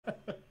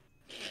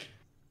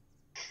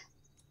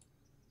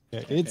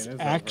It's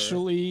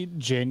actually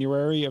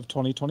January of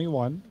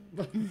 2021.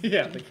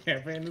 Yeah, the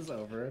campaign is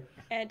over.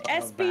 And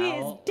SB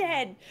is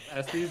dead.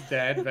 SB is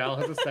dead. Val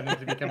has ascended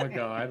to become a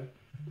god.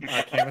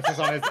 Camus is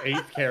on his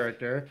 8th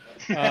character.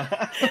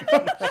 I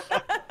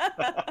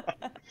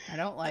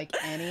don't like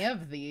any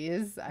of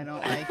these. I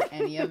don't like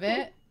any of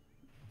it.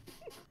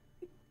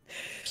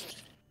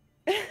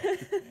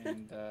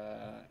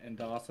 And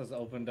Doss has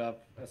opened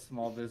up a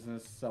small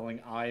business selling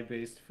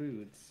eye-based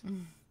foods.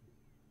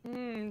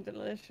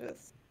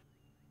 Delicious.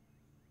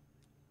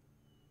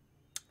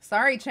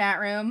 Sorry, chat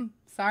room.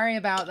 Sorry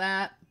about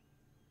that.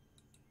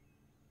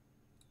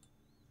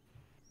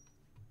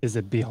 Is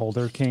it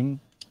Beholder King?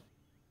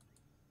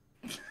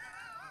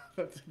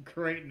 That's a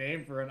great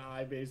name for an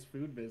eye-based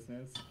food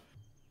business.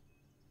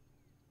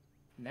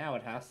 Now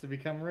it has to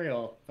become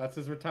real. That's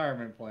his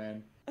retirement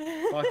plan.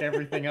 Fuck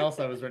everything else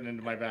that was written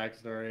into my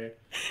backstory.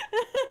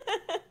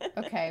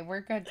 Okay,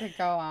 we're good to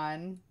go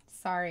on.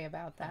 Sorry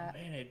about that.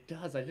 Oh, man, it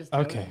does. I just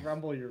noticed,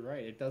 Rumble, you're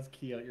right. It does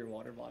key out your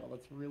water bottle.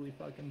 That's really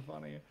fucking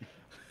funny.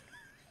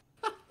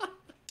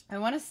 I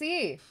want to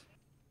see.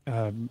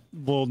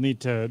 We'll need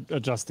to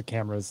adjust the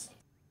cameras.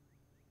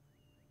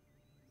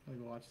 Like,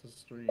 watch the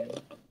stream.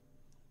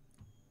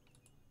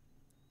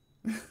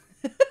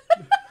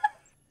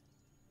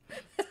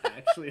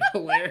 Actually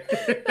hilarious.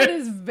 That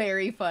is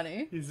very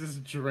funny. He's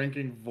just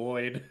drinking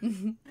void.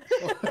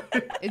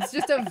 It's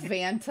just a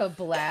Vanta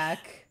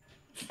Black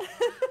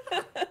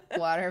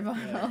water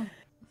bottle. Yeah.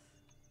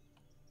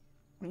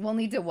 We'll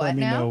need to what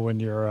now? Let me know when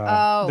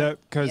you're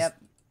because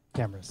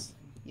cameras.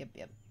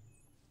 Yep.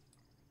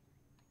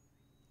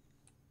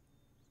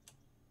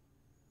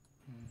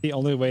 The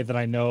only way that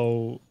I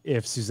know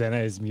if Susanna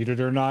is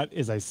muted or not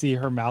is I see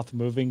her mouth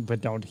moving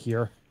but don't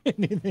hear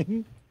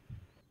anything.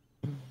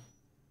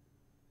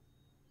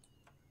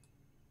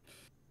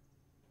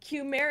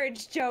 Cue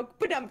marriage joke,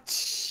 but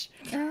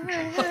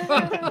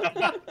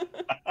Oh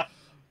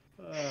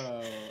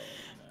no.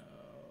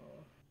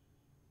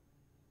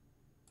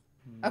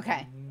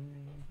 Okay.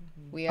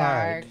 We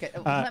are good.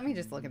 Let me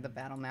just look at the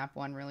battle map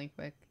one really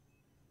quick.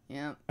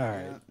 Yep. All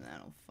right. Yep,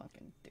 that'll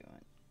fucking do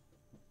it.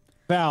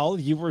 Val,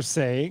 you were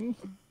saying?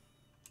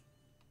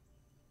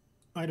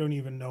 I don't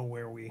even know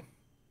where we.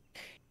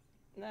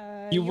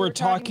 You were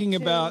talking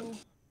about.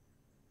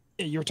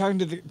 You were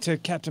talking to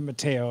Captain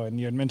Mateo, and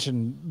you had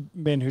mentioned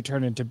men who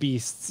turn into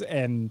beasts,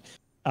 and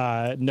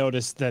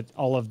noticed that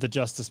all of the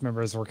Justice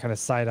members were kind of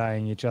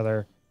side-eyeing each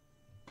other.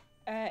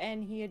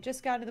 And he had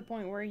just got to the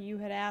point where you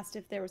had asked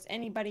if there was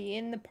anybody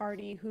in the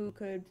party who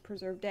could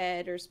preserve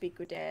dead or speak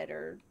with dead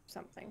or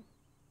something.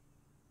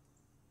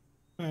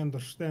 I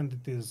understand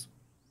it is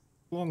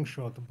long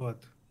shot,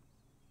 but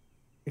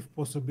if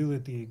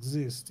possibility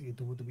exists, it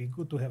would be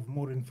good to have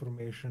more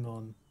information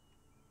on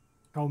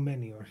how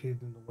many are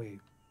hidden away.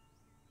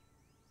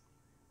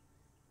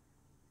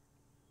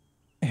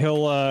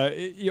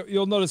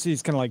 You'll notice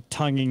he's kind of like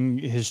tonguing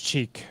his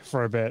cheek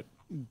for a bit,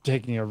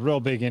 taking a real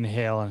big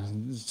inhale,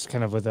 and just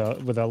kind of with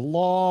a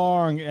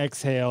long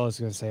exhale is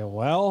going to say,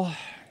 well,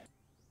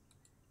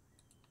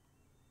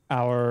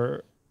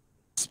 our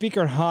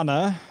Speaker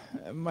Hana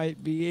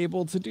might be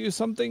able to do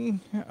something.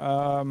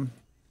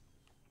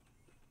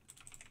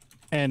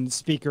 And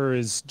Speaker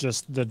is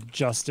just the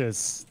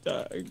Justice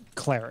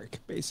cleric,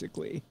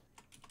 basically.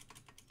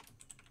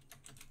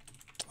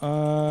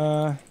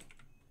 What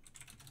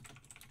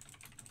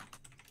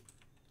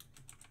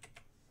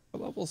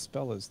level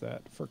spell is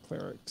that for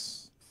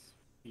clerics?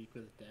 Speak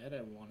with dead,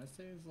 I want to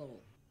say it's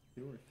level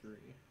 2 or 3.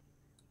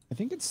 I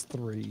think it's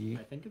 3.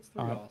 I think it's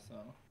 3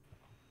 also.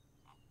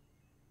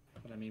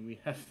 But I mean, we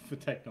have the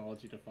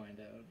technology to find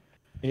out.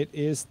 It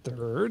is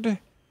 3rd.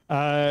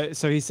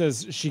 So he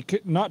says she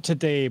could, not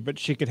today, but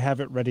she could have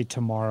it ready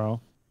tomorrow.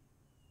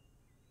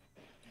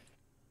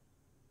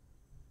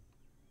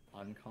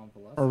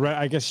 Unconvalescent? Or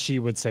I guess she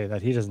would say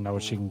that. He doesn't know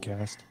what she can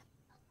cast.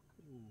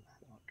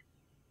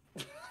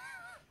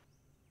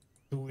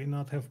 Do we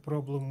not have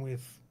problem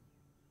with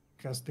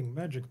casting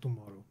magic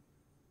tomorrow?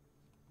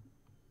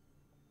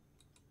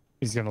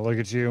 He's going to look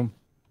at you.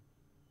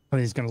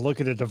 And he's going to look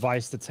at a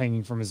device that's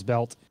hanging from his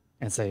belt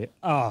and say,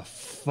 oh,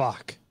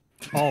 fuck.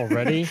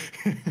 Already?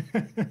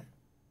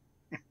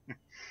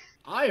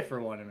 I, for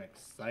one, am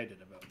excited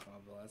about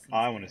convalescence.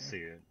 I want to see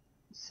it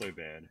so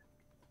bad.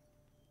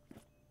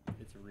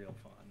 It's real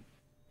fun.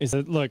 Is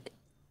it, look,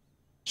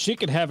 she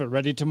could have it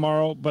ready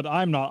tomorrow, but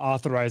I'm not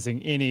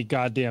authorizing any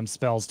goddamn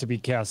spells to be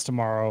cast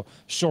tomorrow,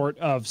 short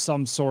of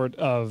some sort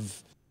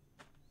of,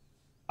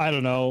 I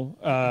don't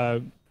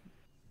know,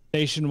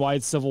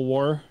 nationwide civil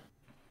war.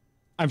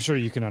 I'm sure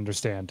you can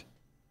understand.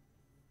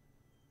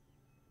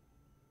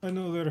 I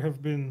know there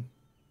have been,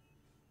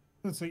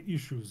 let's say,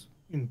 issues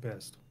in the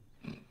past.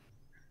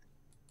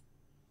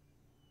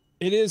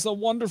 It is a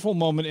wonderful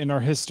moment in our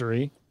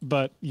history,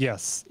 but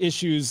yes,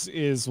 issues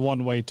is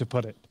one way to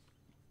put it.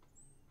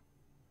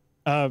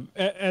 At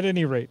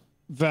any rate,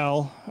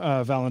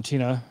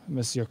 Valentina,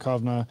 Miss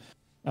Yakovna,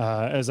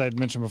 as I had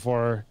mentioned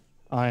before,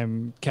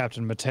 I'm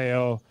Captain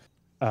Mateo.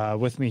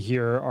 With me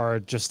here are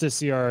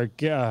Justiciar,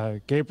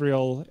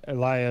 Gabriel,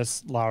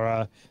 Elias,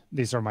 Lara.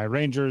 These are my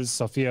rangers,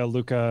 Sophia,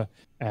 Luca,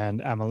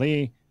 and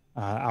Amelie.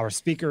 Our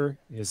speaker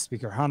is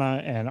Speaker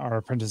Hannah, and our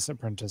apprentice,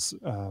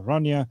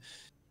 Rania.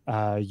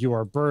 You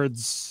are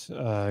birds.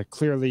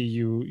 Clearly,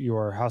 you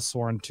are house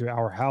sworn to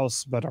our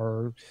house, but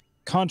are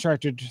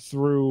contracted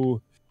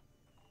through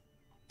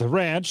the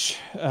ranch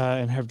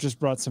and have just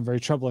brought some very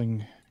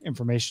troubling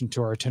information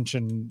to our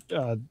attention.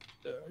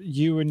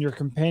 You and your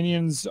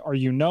companions, are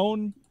you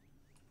known?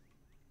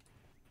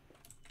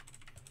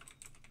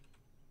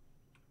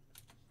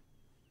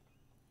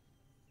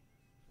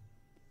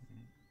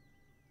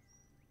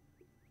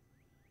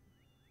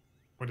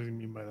 What does he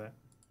mean by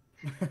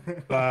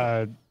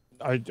that?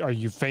 Are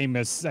you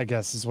famous? I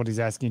guess is what he's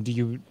asking.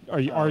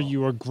 Are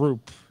you a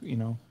group? You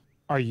know,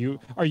 are you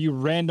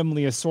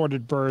randomly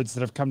assorted birds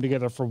that have come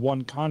together for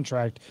one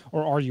contract,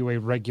 or are you a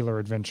regular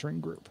adventuring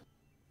group?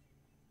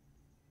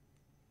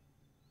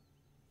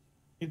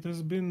 It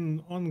has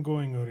been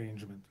ongoing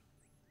arrangement.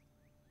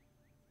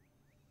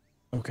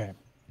 Okay.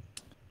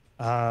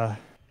 That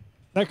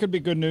could be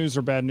good news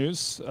or bad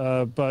news,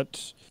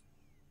 but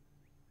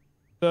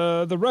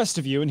the rest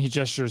of you, and he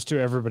gestures to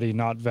everybody,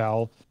 not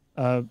Val,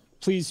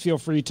 please feel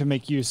free to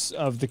make use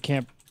of the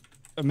camp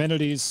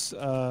amenities.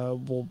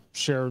 We'll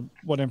share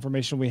what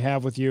information we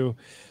have with you,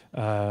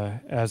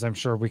 as I'm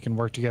sure we can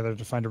work together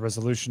to find a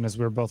resolution, as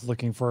we're both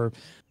looking for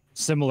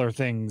similar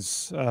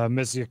things.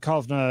 Ms.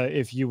 Yakovna,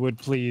 if you would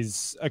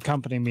please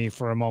accompany me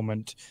for a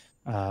moment.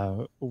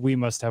 We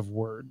must have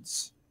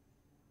words.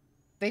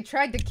 They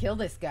tried to kill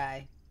this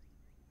guy.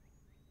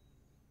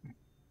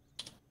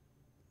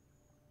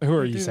 Who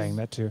are you saying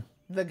that to?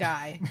 The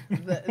guy,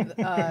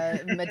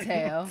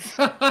 Mateo.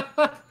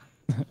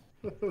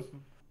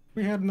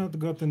 We had not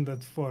gotten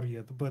that far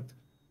yet, but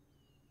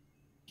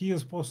he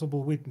is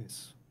possible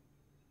witness.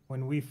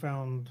 When we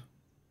found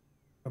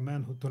a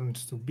man who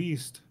turns to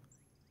beast,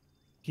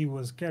 he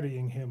was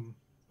carrying him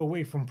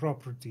away from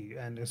property,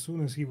 and as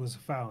soon as he was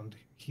found,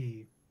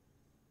 he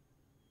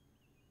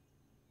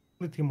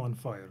lit him on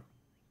fire.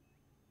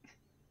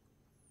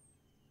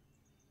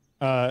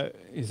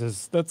 He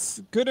says,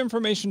 that's good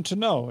information to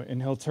know. And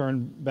he'll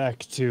turn back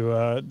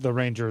to the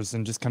Rangers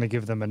and just kind of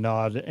give them a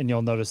nod. And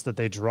you'll notice that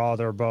they draw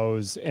their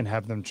bows and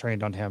have them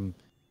trained on him.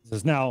 He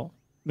says, now,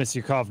 Miss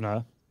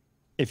Yakovna,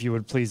 if you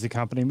would please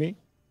accompany me.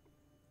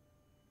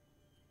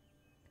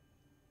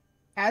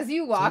 As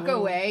you walk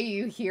away,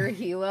 you hear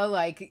Hila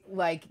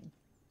like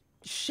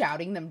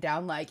shouting them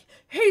down like,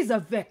 he's a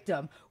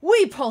victim.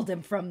 We pulled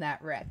him from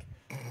that wreck.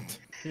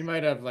 He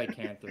might have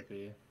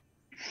lycanthropy.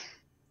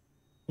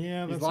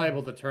 Yeah, he's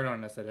liable to turn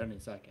on us at any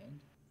second.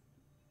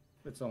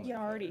 It's only you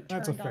already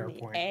that's a turned fair on the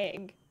point.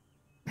 egg.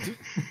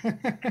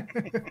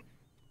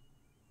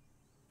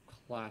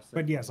 Classic.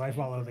 But yes, I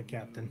follow the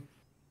captain.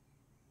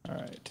 All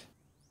right.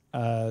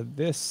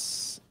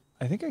 This,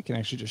 I think I can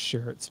actually just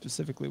share it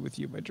specifically with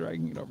you by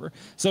dragging it over.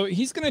 So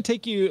he's going to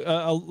take you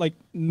like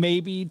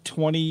maybe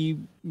 20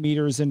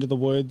 meters into the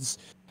woods,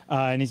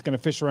 and he's going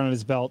to fish around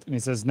his belt. And he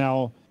says,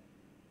 now,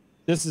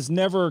 this is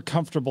never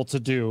comfortable to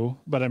do,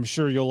 but I'm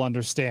sure you'll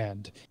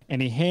understand.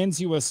 And he hands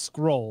you a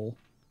scroll,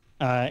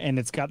 and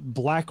it's got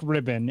black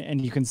ribbon,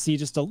 and you can see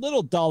just a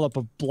little dollop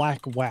of black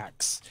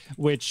wax,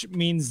 which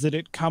means that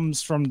it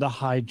comes from the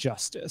High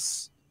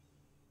Justice.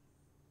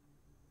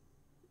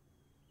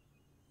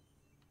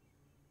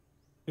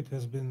 It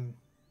has been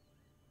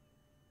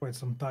quite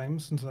some time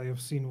since I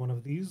have seen one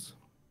of these.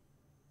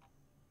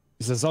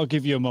 He says, I'll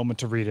give you a moment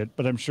to read it,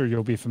 but I'm sure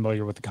you'll be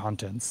familiar with the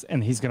contents.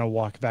 And he's going to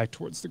walk back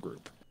towards the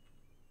group.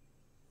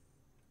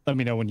 Let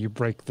me know when you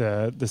break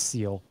the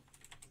seal.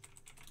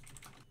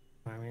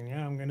 I mean,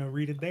 yeah, I'm going to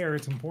read it there.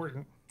 It's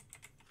important.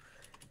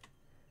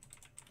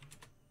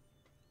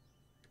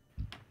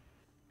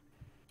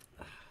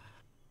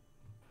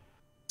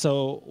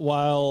 So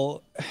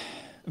while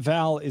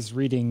Val is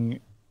reading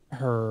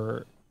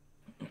her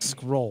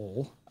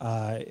scroll,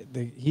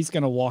 he's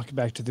going to walk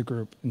back to the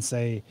group and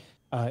say,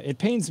 it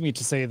pains me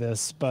to say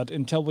this, but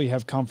until we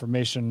have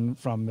confirmation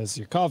from Ms.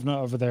 Yakovna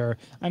over there,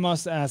 I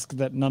must ask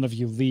that none of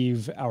you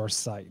leave our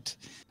site.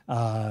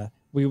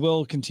 We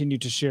will continue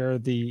to share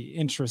the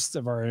interests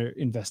of our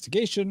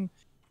investigation,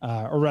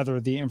 or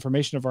rather the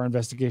information of our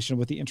investigation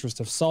with the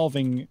interest of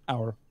solving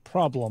our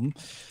problem.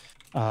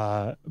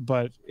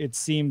 But it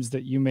seems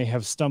that you may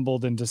have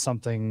stumbled into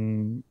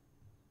something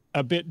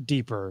a bit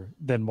deeper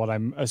than what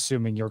I'm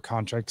assuming your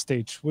contract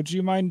states. Would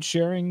you mind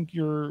sharing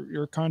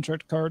your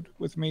contract card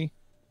with me?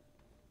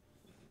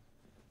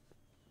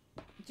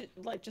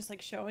 Just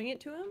like showing it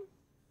to him?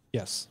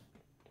 Yes.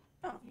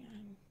 Oh, yeah.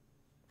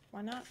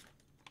 Why not?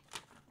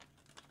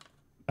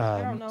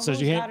 I don't know so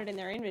who's you got it in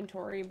their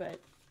inventory, but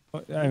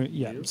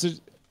yeah. So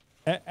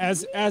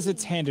as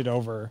it's handed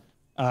over,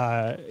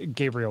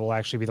 Gabriel will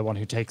actually be the one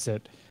who takes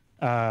it.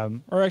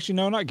 Or actually,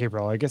 no, not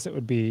Gabriel. I guess it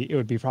would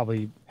be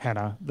probably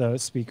Hannah, the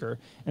speaker.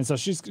 And so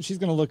she's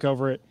going to look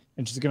over it,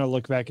 and she's going to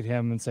look back at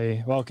him and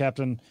say, "Well,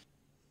 Captain,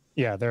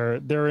 yeah,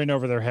 they're in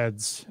over their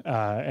heads,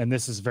 and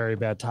this is very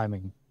bad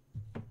timing."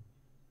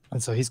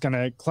 And so he's going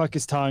to cluck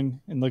his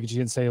tongue and look at you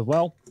and say,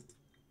 well,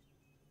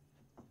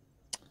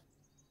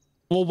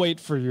 we'll wait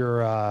for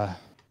your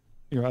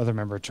other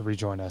member to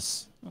rejoin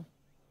us.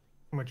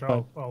 Which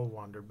I'll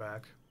wander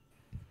back.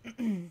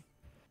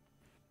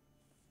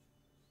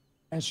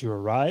 As you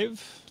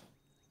arrive,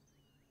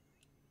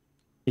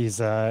 he's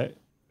going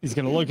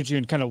to look at you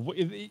and kind of,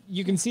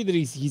 you can see that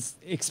he's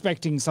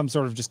expecting some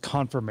sort of just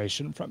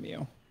confirmation from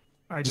you.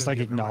 I just like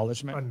give him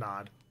acknowledgement. A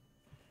nod.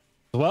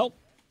 Well,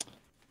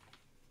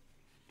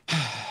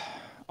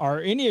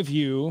 are any of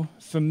you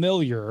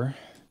familiar,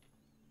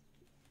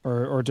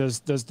 or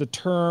does the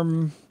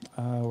term,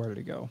 where did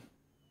it go?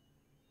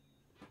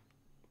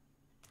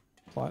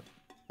 Plot,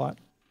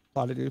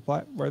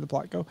 where'd the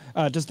plot go?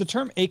 Does the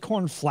term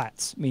Acorn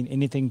Flats mean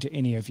anything to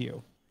any of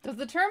you? Does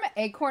the term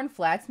Acorn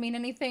Flats mean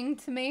anything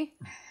to me?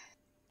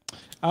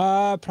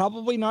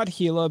 Probably not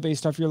Gila,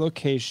 based off your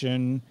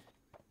location.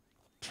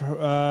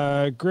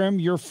 Grim,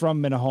 you're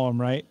from Minaholm,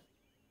 right?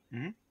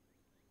 Mm-hmm.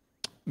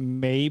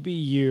 Maybe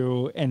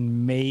you,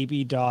 and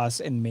maybe Doss,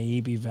 and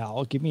maybe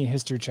Val. Give me a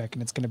history check,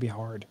 and it's going to be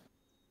hard.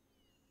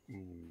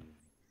 Come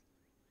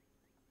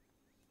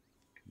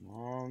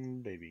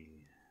on, baby.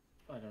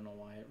 I don't know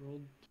why it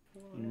rolled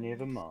twice.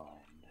 Never mind.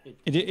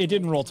 It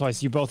didn't roll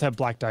twice. You both have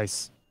black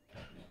dice.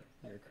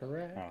 You're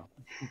correct.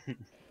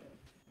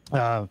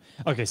 Oh.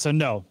 Okay, so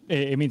no,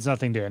 it means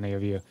nothing to any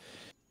of you.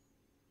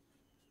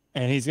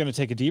 And he's going to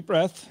take a deep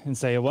breath and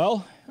say,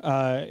 well,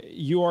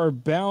 you are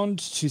bound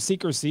to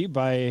secrecy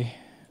by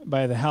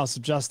the House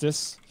of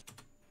Justice.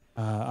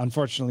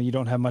 Unfortunately, you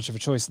don't have much of a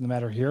choice in the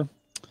matter here.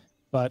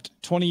 But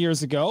 20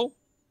 years ago,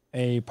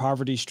 a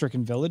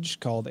poverty-stricken village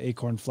called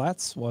Acorn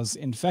Flats was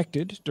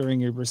infected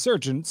during a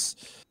resurgence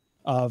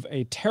of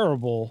a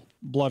terrible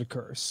blood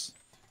curse.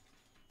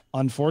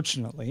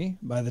 Unfortunately,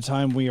 by the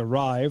time we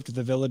arrived,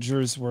 the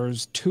villagers were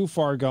too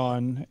far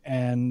gone,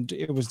 and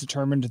it was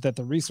determined that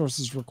the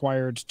resources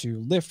required to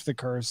lift the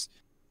curse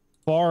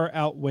far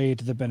outweighed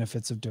the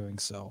benefits of doing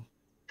so.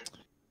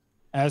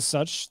 As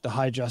such, the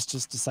High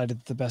Justice decided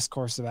that the best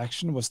course of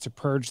action was to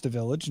purge the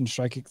village and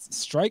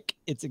strike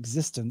its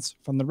existence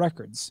from the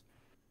records,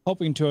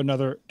 hoping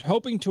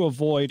to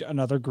avoid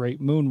another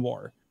great moon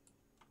war.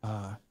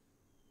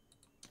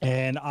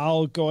 And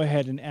I'll go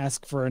ahead and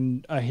ask for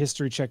a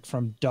history check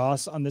from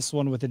Doss on this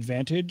one with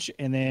advantage,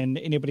 and then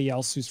anybody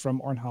else who's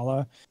from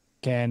Ornhala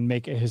can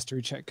make a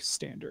history check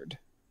standard.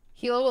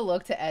 Hilo will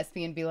look to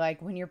Espy and be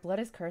like, when your blood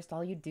is cursed,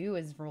 all you do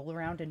is roll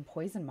around in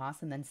poison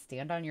moss and then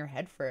stand on your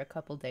head for a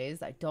couple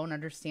days. I don't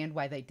understand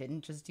why they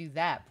didn't just do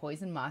that.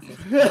 Poison moss is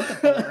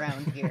plentiful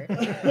around here.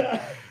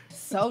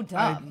 So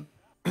dumb.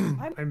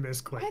 I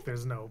misclicked.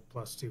 There's no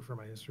 +2 for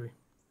my history.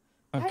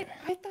 Okay.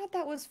 I thought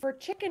that was for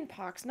chicken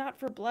pox, not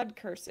for blood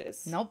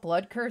curses. No,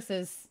 blood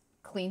curses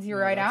cleans you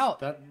No, right that's-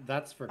 out.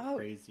 That's for Oh.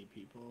 crazy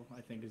people,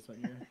 I think is what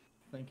you're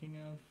thinking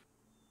of.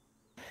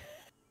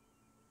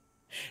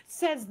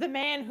 Says the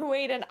man who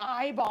ate an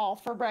eyeball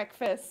for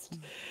breakfast.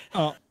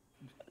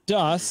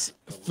 Doss,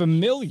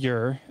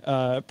 familiar,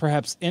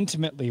 perhaps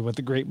intimately with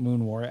the Great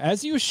Moon War,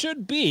 as you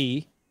should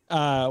be,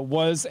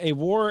 was a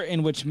war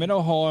in which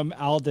Minaholm,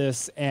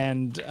 Aldis,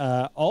 and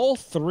all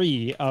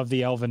three of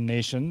the Elven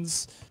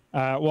nations,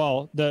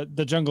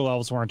 the Jungle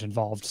Elves weren't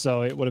involved,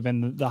 so it would have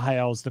been the High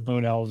Elves, the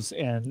Moon Elves,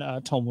 and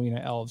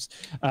Tolmuina Elves.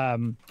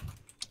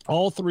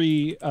 All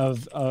three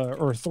of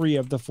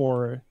the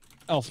four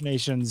Elf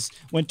nations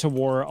went to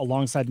war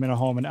alongside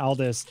Minaholm and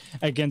Aldis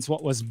against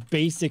what was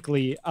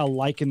basically a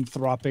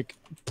lycanthropic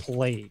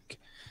plague.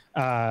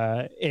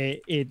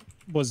 It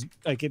was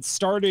like it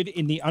started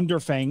in the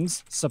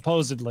Underfangs,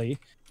 supposedly,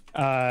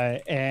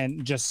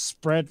 and just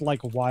spread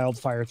like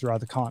wildfire throughout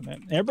the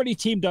continent. Everybody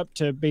teamed up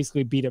to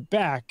basically beat it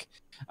back.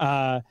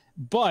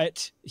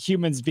 But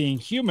humans being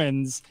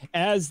humans,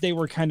 as they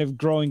were kind of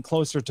growing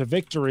closer to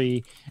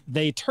victory,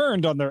 they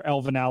turned on their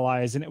elven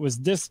allies, and it was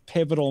this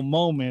pivotal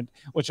moment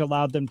which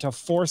allowed them to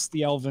force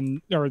the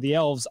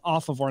elves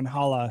off of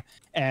Ornhala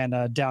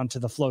and down to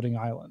the floating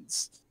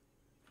islands.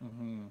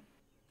 Mm-hmm.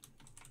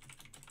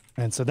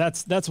 And so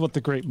that's what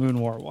the Great Moon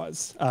War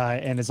was,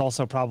 and is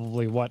also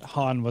probably what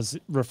Han was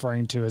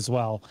referring to as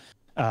well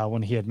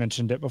when he had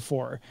mentioned it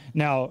before.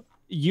 Now,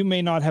 you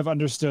may not have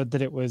understood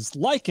that it was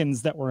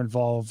Lycans that were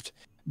involved,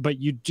 but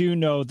you do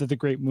know that the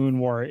Great Moon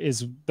War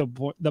is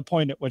the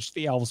point at which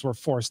the elves were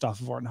forced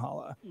off of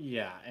Ornhala.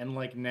 Yeah, and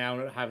like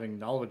now having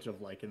knowledge of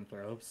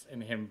lycanthropes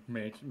and him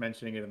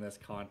mentioning it in this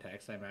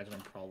context, I imagine I'm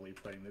probably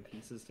putting the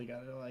pieces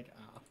together. Like,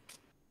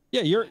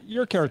 Yeah,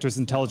 your character's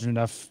intelligent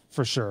enough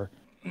for sure.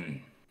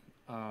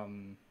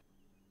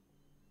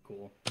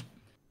 Cool.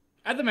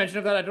 At the mention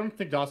of that, I don't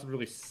think Doss would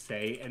really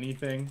say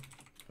anything,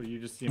 but you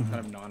just see him kind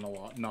of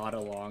nod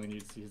along, and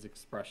you'd see his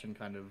expression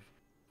kind of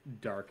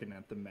darken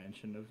at the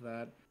mention of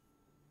that.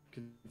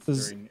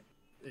 Considering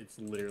it's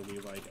literally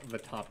like the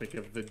topic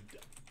of the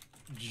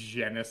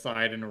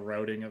genocide and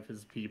eroding of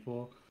his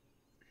people.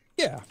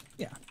 Yeah,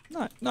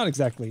 not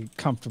exactly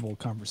comfortable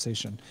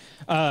conversation.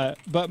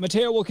 But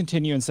Mateo will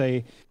continue and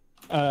say,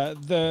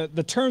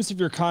 the terms of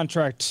your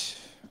contract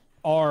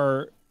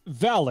are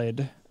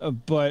valid,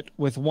 but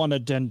with one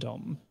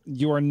addendum.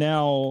 You are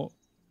now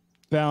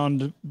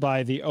bound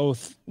by the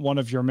oath one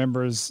of your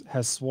members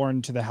has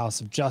sworn to the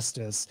House of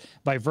Justice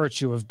by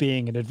virtue of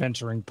being an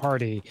adventuring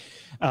party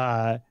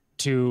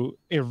to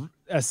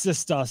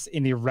assist us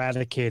in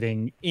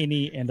eradicating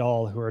any and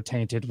all who are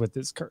tainted with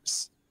this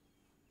curse.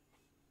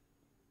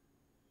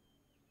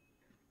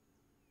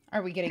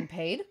 Are we getting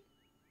paid?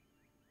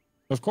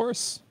 Of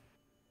course.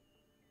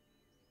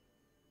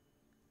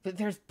 But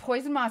there's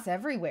poison moss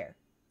everywhere.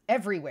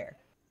 Everywhere.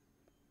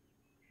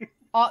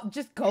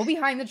 Just go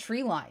behind the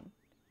tree line.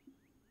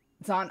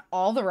 It's on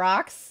all the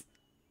rocks.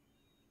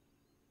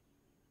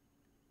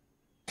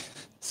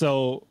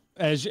 So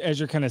as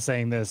you're kind of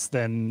saying this,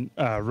 then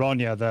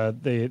Ronya,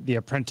 the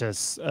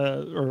apprentice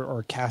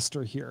or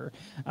caster here,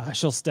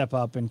 she'll step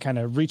up and kind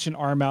of reach an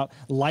arm out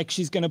like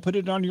she's going to put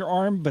it on your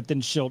arm, but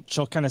then she'll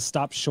kind of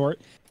stop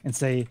short and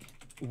say,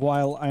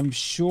 while I'm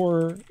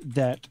sure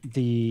that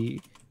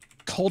the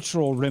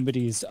cultural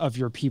remedies of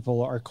your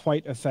people are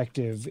quite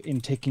effective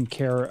in taking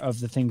care of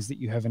the things that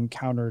you have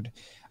encountered,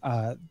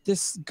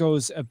 this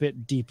goes a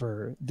bit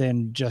deeper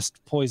than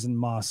just poison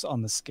moss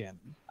on the skin,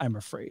 I'm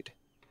afraid.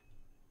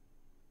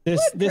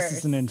 This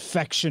is an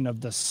infection of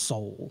the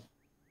soul.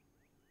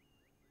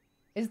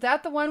 Is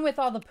that the one with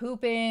all the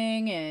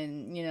pooping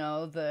and, you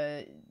know,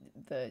 the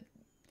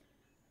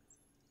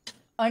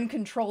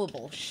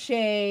uncontrollable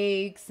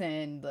shakes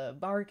and the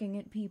barking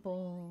at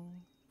people?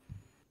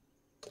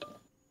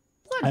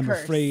 I'm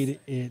afraid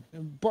it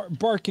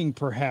barking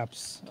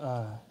perhaps,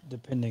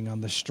 depending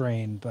on the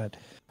strain, but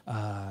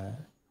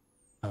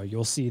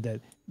you'll see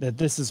that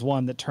this is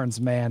one that turns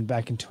man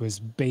back into his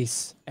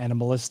base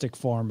animalistic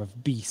form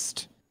of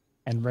beast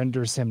and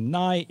renders him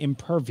nigh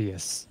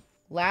impervious.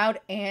 Loud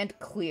and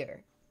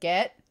clear.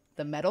 Get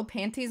the metal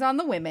panties on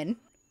the women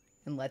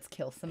and let's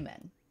kill some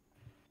men.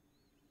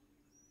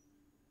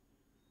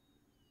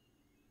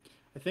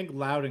 I think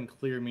loud and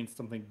clear means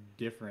something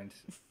different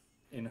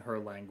in her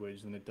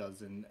language than it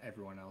does in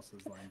everyone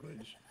else's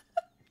language.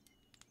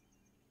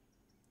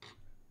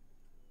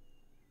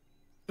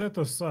 That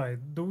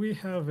aside, do we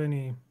have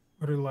any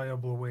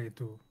reliable way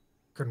to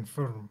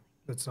confirm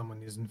that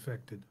someone is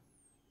infected?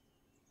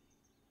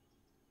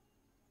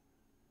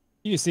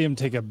 You see him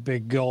take a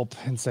big gulp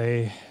and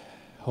say,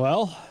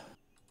 well,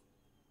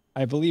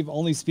 I believe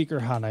only Speaker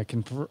Hana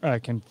can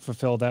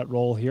fulfill that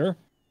role here.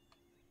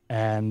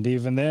 And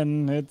even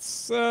then,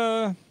 it's,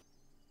 well,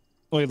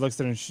 he looks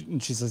at her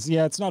and she says,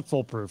 yeah, it's not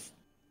foolproof.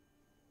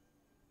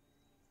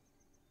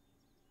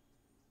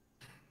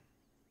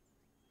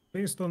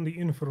 Based on the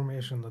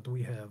information that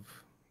we have,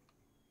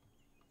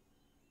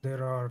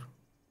 there are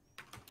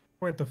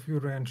quite a few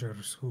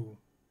ranchers who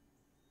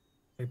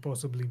may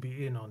possibly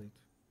be in on it.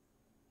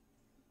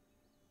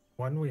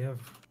 One we have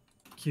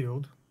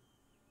killed,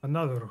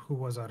 another who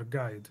was our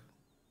guide.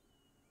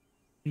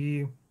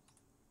 He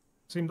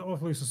seemed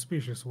awfully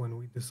suspicious when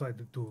we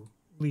decided to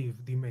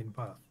leave the main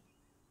path.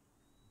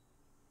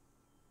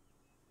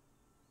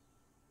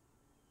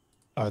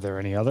 Are there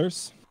any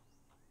others?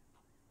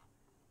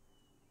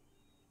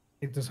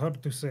 It is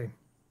hard to say.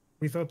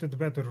 We thought it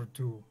better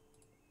to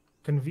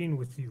convene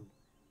with you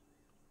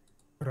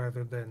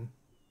rather than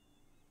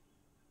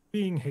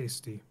being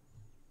hasty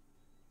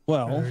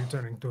Well, and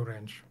returning to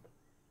ranch.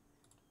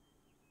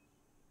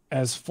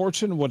 as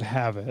fortune would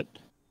have it,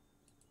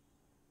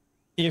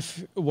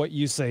 if what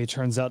you say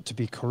turns out to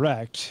be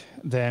correct,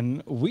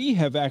 then we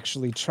have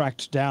actually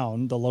tracked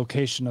down the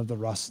location of the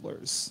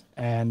rustlers.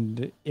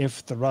 And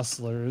if the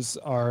rustlers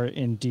are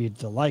indeed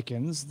the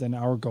lichens, then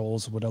our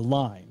goals would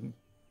align.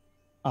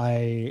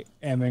 I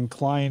am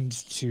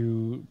inclined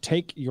to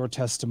take your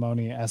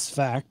testimony as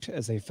fact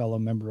as a fellow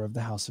member of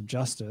the House of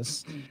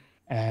Justice.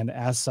 And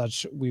as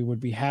such, we would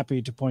be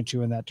happy to point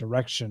you in that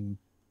direction.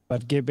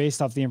 But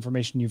based off the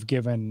information you've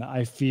given,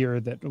 I fear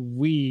that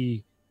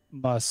we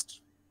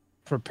must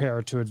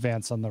prepare to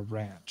advance on the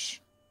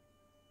ranch.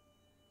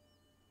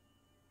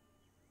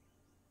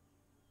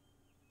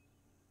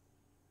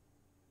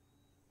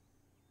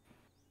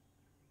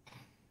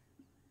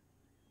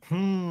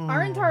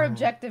 Aren't our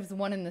objectives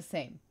one and the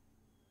same?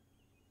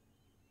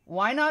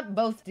 Why not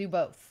both do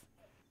both?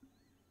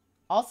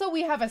 Also,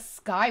 we have a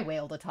sky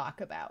whale to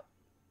talk about.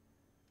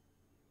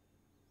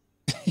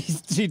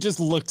 He just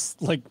looks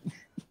like,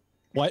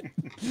 what?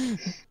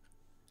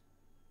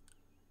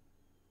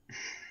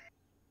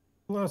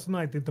 Last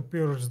night it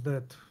appears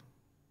that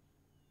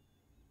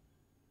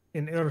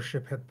an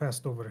airship had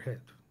passed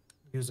overhead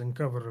using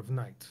cover of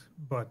night,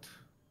 but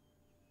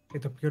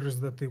it appears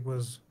that it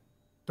was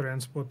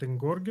transporting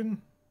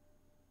Gorgon.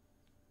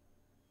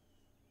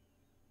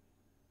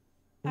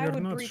 I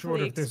would not sure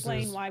briefly if this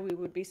explain is- why we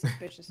would be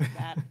suspicious of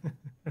that.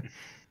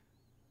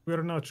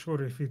 We're not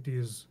sure if it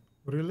is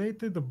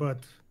related,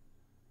 but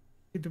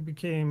it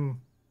became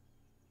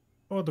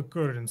odd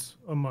occurrence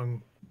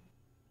among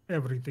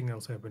everything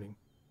else happening.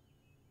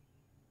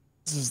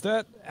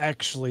 That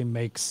actually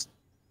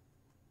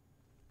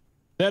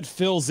that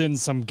fills in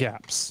some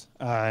gaps.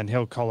 And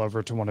he'll call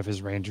over to one of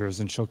his rangers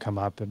and she'll come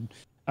up and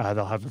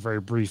They'll have a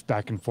very brief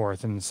back and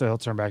forth, and so he'll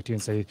turn back to you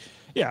and say,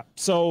 "Yeah,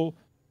 so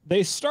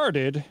they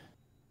started.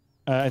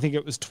 I think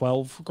it was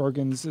 12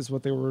 Gorgons is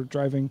what they were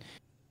driving.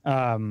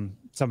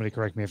 Somebody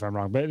correct me if I'm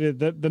wrong, but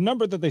the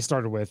number that they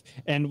started with,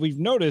 and we've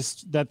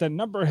noticed that that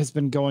number has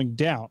been going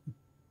down,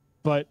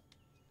 but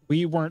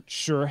we weren't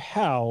sure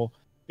how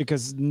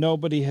because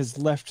nobody has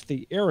left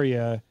the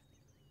area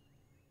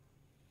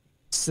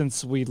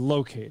since we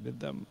located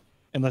them,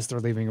 unless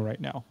they're leaving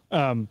right now.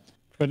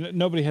 But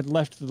nobody had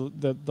left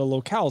the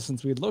locale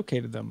since we had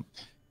located them.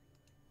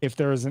 If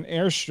there is an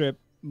airstrip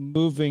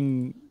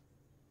moving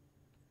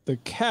the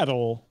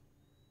cattle,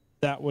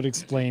 that would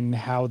explain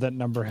how that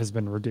number has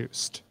been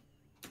reduced.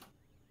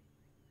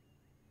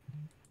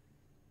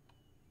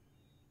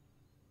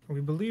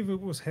 We believe it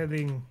was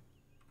heading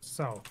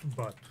south,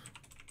 but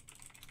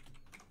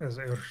as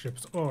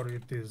airships are,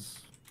 it is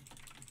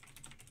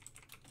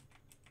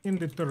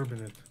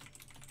indeterminate,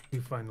 the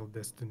final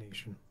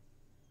destination.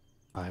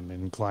 I'm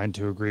inclined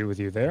to agree with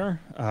you there.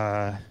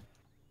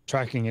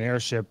 Tracking an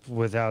airship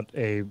without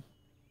a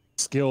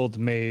skilled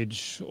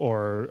mage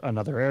or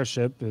another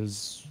airship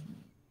is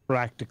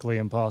practically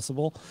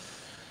impossible.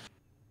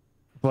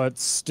 But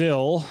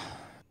still,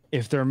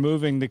 if they're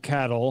moving the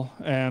cattle,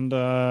 and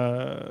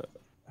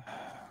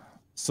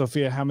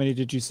Sophia, how many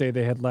did you say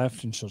they had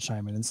left? And she'll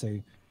chime in and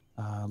say,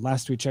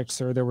 last we checked,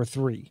 sir, there were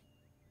 3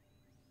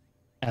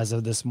 as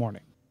of this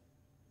morning.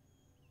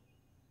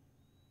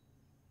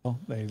 Well,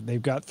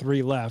 they've got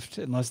 3 left.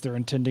 Unless they're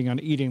intending on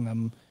eating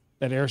them,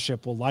 that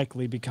airship will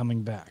likely be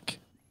coming back.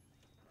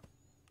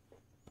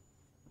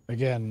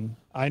 Again,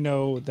 I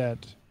know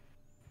that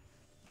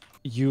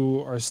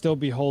you are still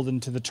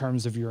beholden to the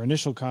terms of your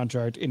initial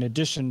contract in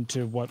addition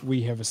to what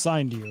we have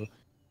assigned you.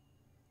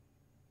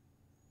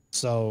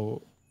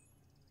 So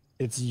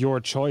it's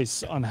your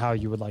choice on how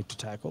you would like to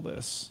tackle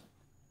this.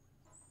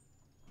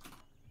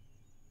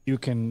 You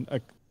can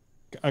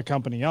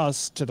accompany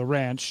us to the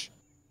ranch,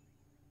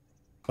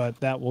 but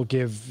that will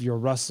give your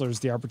rustlers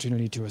the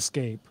opportunity to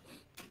escape,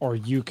 or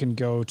you can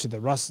go to the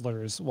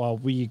rustlers while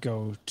we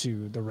go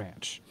to the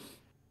ranch.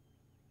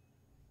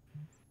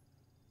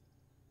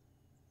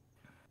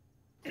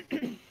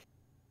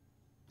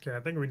 Okay, I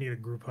think we need a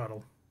group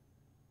huddle.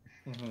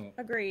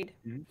 Agreed.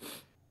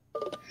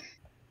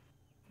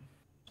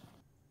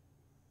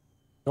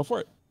 Go for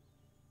it.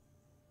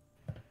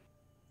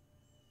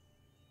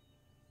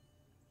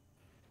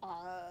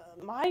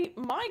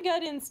 My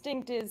gut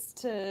instinct is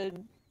to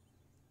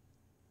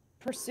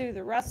pursue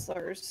the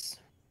wrestlers.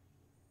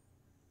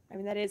 I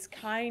mean, that is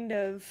kind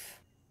of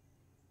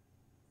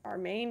our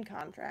main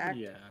contract.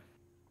 Yeah.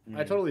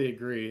 I totally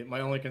agree.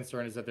 My only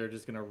concern is that they're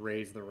just gonna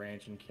raise the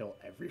ranch and kill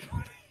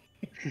everybody.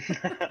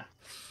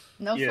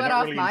 No Yeah, sweat not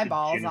off really my into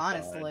balls, genocide.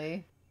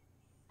 honestly.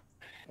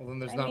 Well, then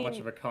there's I not much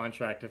mean- of a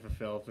contract to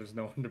fulfill if there's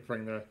no one to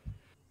bring the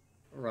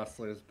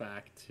rustlers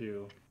back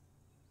to,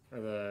 or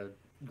the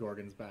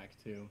Gorgons back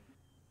to.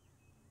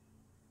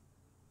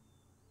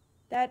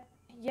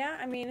 Yeah,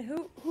 I mean,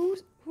 who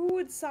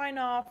would sign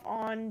off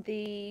on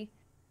the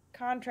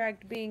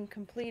contract being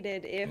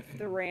completed if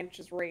the ranch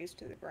is razed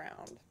to the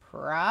ground?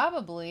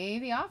 Probably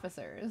the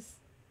officers.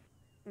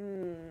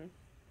 That's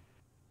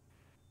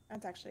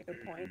actually a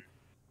good point.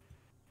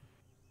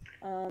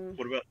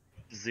 What about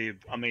Zib?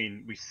 I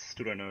mean, we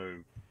still don't know.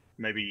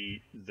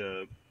 Maybe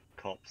the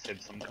cops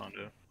have some kind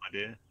of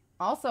idea.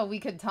 Also, we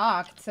could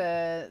talk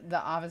to the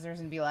officers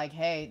and be like,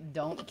 hey,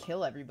 don't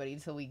kill everybody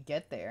till we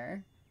get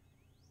there.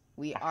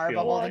 We are feel-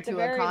 Well, beholden at the to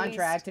a very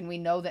contract, least- and we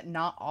know that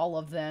not all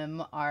of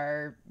them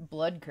are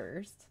blood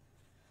cursed.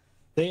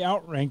 They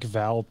outrank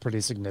Val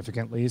pretty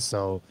significantly,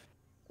 so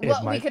it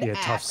Well, we might could be a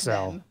tough ask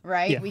sell. them,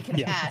 right? Yeah, We could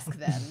yeah. ask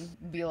them.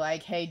 Be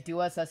like, hey, do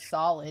us a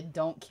solid.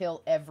 Don't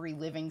kill every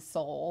living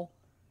soul.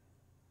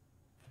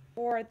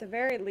 Or at the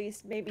very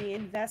least, maybe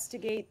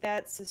investigate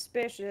that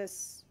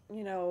suspicious,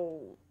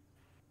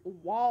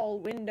 wall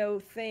window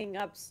thing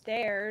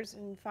upstairs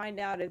and find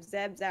out if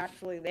Zeb's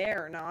actually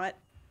there or not.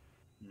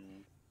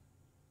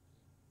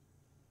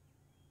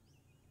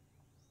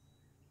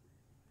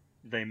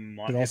 They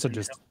might Could have also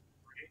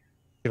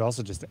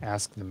intel. just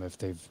ask them if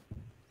they've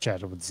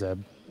chatted with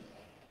Zeb.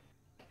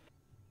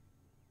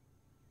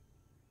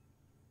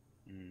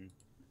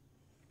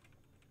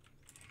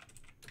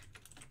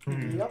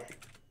 Yep.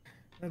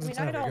 That's I mean,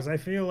 I tough don't- because I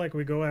feel like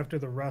we go after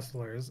the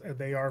rustlers, and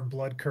they are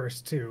blood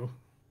cursed too.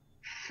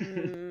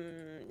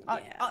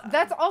 Yeah.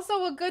 That's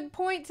also a good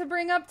point to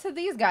bring up to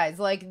these guys.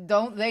 Like,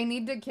 don't they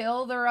need to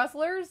kill the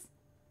rustlers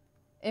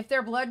if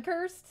they're blood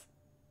cursed?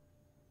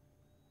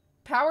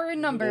 Power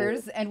in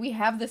numbers, and we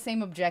have the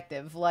same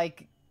objective.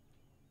 Like,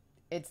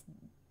 it's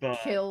But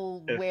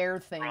kill, if wear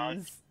Ranch-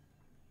 things.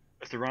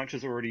 if the ranch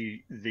is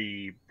already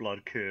the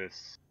blood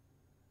curse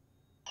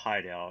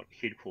hideout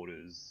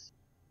headquarters,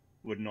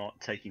 would not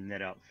taking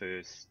that out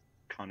first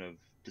kind of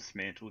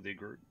dismantle their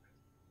group?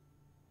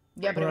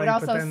 Yeah, but it Right, would but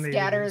also then they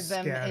scatter would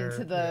them scatter,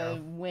 into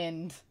the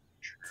wind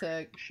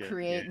to Shit,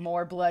 create yeah.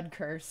 more blood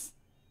curse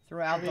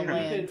throughout the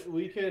land.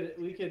 we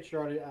could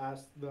try to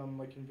ask them,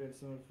 like convince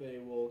them if they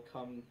will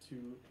come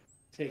to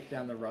take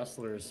down the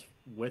rustlers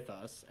with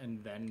us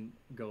and then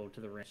go to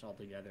the ranch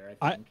altogether.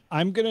 I think.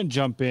 I'm gonna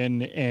jump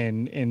in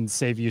and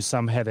save you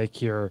some headache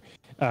here.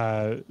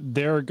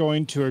 They're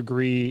going to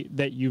agree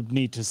that you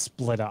need to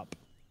split up,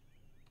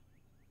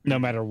 no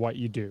matter what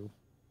you do.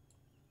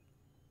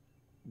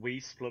 We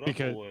split up,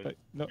 Because or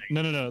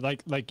no.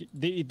 Like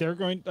they're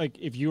going, like,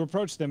 if you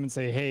approach them and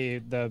say, hey,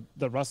 the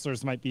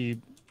rustlers might be,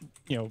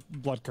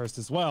 blood cursed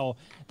as well,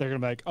 they're gonna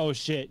be like, oh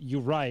shit, you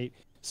right.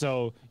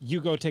 So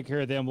you go take care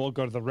of them, we'll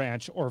go to the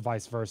ranch, or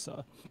vice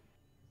versa.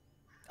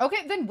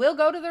 Okay, then we'll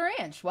go to the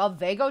ranch while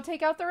they go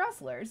take out the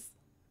rustlers.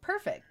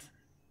 Perfect.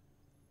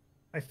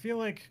 I feel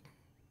like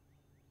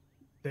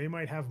they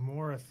might have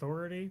more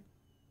authority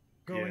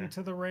going Yeah.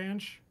 to the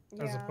ranch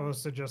as Yeah.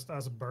 opposed to just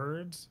us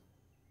birds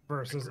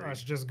versus Agreed.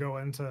 us just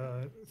going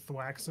to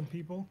thwack some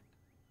people.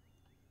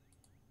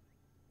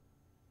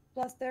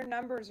 Plus, their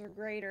numbers are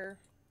greater.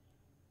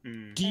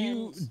 Mm. Do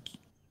you,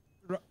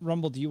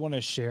 Rumble? Do you want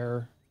to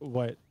share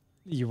what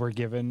you were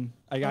given?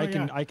 I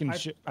can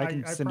send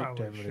it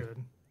to everybody.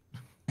 Should.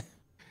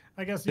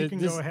 I guess you can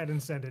This- go ahead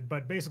and send it,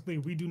 but basically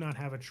we do not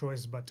have a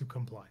choice but to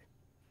comply.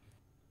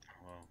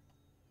 Well,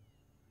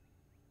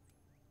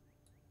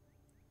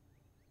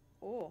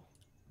 Oh,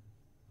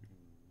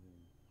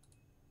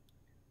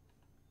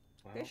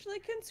 well, officially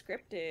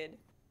conscripted.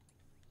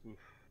 oof.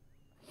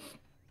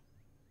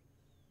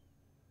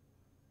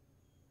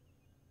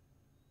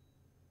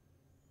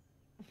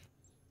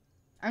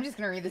 I'm just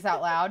going to read this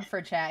out loud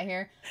for chat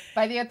here.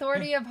 By the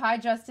authority of High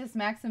Justice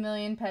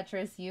Maximilian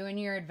Petrus, you and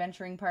your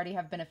adventuring party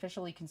have been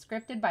officially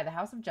conscripted by the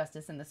House of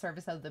Justice in the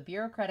service of the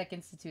Bureaucratic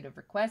Institute of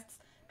Requests,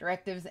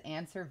 Directives,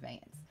 and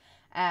Surveillance.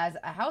 As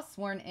a house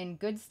sworn in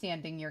good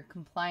standing, your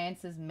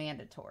compliance is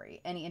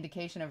mandatory. Any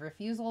indication of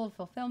refusal of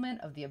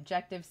fulfillment of the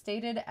objective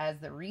stated as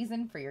the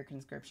reason for your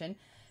conscription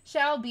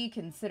shall be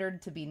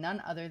considered to be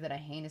none other than a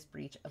heinous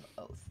breach of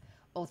oath.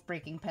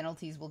 Oath-breaking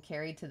penalties will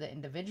carry to the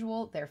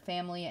individual, their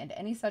family, and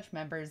any such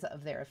members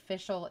of their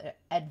official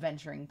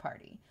adventuring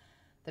party.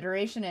 The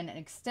duration and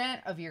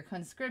extent of your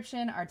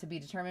conscription are to be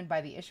determined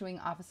by the issuing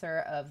officer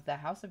of the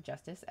House of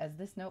Justice, as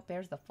this note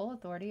bears the full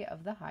authority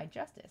of the High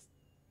Justice.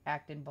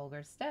 Act in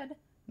Bulgar's stead.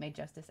 May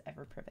justice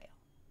ever prevail.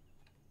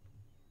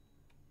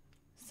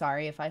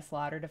 Sorry if I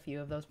slaughtered a few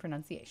of those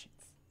pronunciations.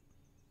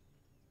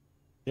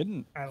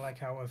 Didn't. I like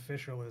how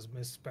official is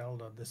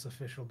misspelled on this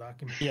official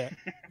document.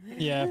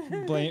 Yeah.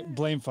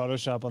 Blame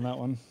Photoshop on that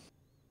one.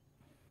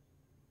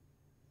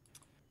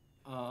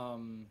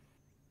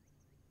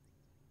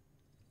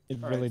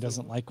 It All really right, so-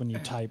 doesn't like when you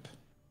type.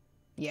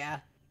 Yeah.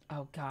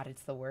 Oh god,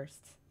 it's the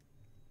worst.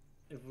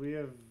 If we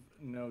have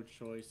no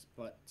choice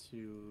but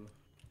to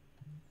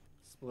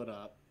split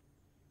up,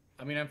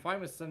 I mean, I'm fine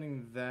with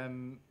sending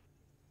them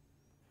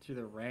to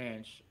the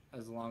ranch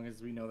as long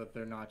as we know that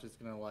they're not just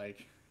gonna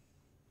like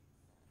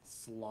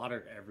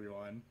slaughter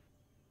everyone.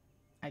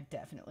 I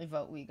definitely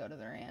vote we go to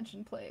the ranch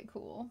and play it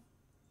cool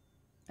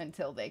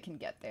until they can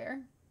get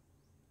there.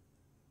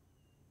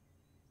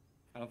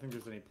 I don't think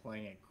there's any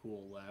playing it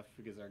cool left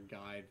because our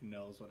guide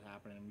knows what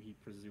happened and he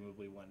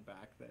presumably went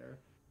back there.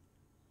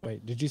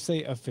 Wait, did you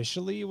say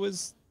officially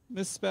was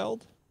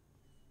misspelled?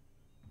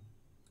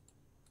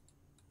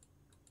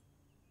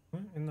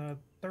 In the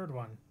third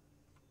one.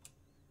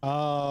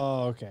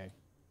 Oh, okay.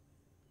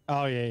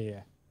 Oh,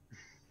 yeah.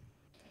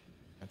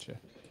 Gotcha.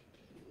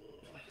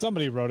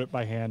 Somebody wrote it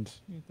by hand.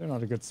 They're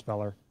not a good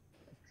speller.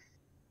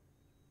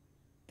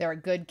 They're a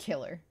good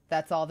killer.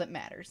 That's all that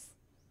matters.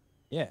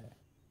 Yeah.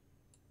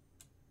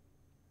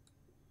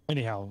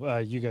 Anyhow,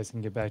 you guys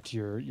can get back to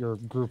your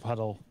group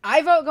huddle.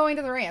 I vote going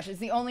to the ranch. It's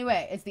the only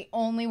way. It's the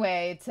only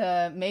way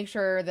to make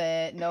sure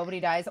that nobody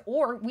dies,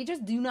 or we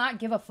just do not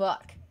give a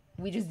fuck.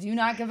 We just do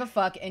not give a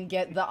fuck and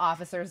get the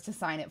officers to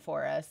sign it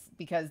for us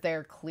because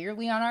they're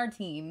clearly on our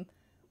team,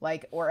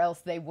 or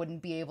else they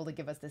wouldn't be able to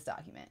give us this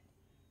document.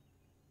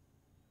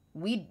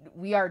 We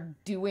are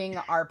doing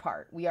our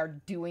part. We are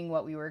doing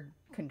what we were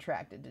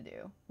contracted to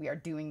do. We are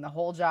doing the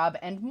whole job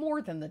and more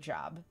than the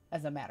job,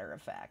 as a matter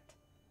of fact.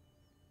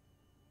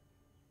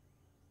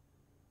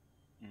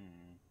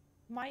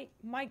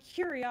 My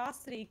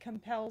curiosity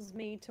compels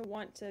me to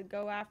want to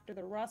go after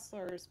the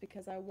rustlers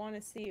because I want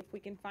to see if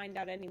we can find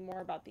out any more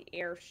about the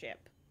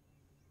airship.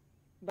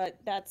 But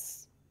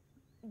that's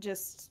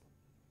just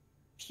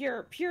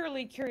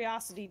purely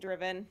curiosity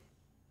driven.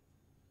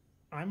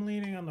 I'm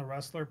leaning on the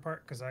wrestler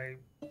part because I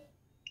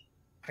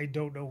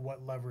don't know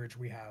what leverage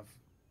we have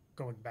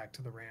going back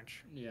to the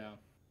ranch. Yeah.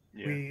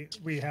 Yeah.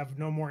 We have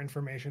no more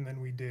information than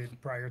we did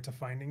prior to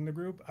finding the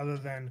group, other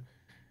than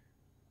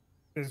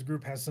this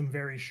group has some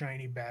very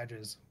shiny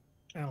badges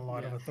and a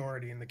lot of Yeah.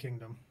 authority in the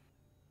kingdom.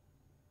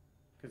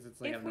 Because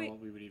it's like, I If don't know we- what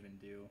we would even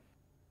do.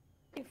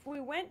 If we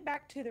went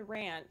back to the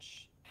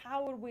ranch,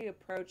 how would we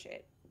approach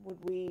it?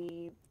 Would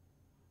we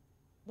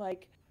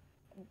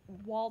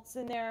waltz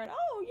in there and,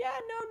 oh yeah,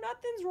 no,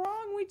 nothing's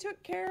wrong, we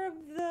took care of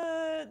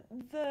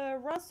the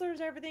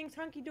rustlers, everything's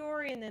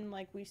hunky-dory, and then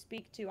we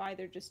speak to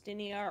either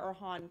Justinia or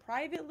Han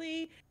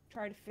privately,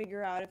 try to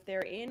figure out if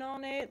they're in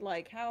on it?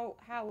 Like, how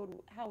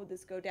would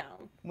this go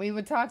down? We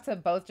would talk to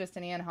both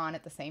Justinian and Han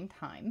at the same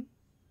time,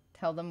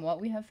 tell them what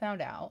we have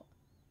found out,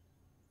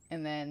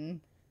 and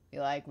then be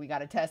like, we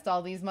gotta test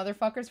all these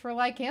motherfuckers for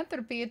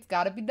lycanthropy. It's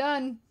gotta be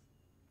done.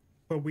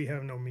 But we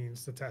have no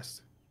means to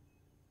test.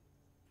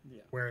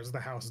 Yeah. Whereas the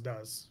house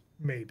does.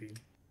 Maybe.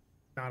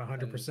 Not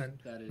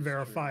 100% that is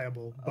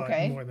verifiable, but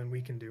Okay. more than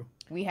we can do.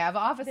 We have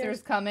officers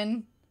There's-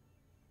 coming.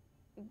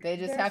 They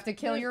just have to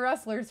kill there's- your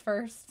rustlers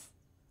first.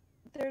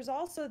 There's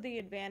also the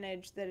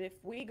advantage that if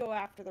we go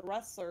after the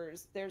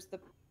rustlers, there's the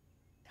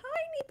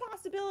tiny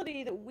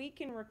possibility that we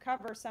can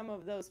recover some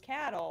of those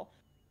cattle,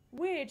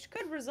 which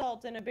could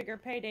result in a bigger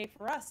payday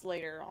for us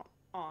later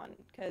on,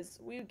 because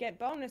we get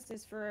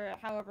bonuses for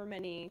however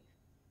many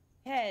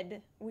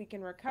head we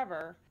can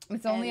recover.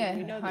 It's only And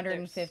we know that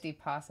 150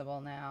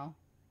 possible now,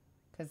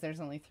 because there's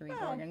only 3 Well.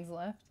 Gorgons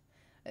left.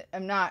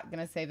 I'm not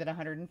gonna say that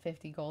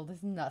 150 gold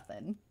is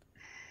nothing,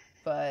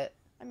 but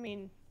I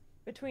mean,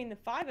 between the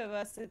 5 of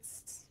us,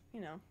 it's, you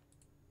know.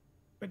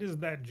 But is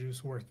that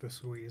juice worth the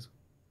squeeze?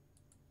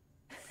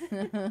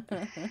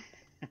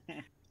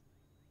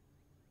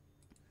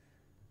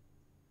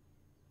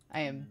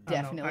 I am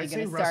I don't know. definitely I say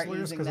gonna start rustlers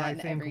using 'cause I that in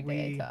think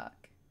everyday we-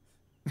 talk.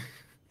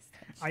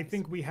 I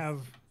think we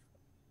have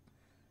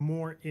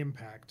more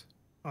impact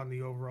on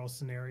the overall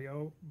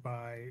scenario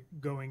by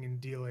going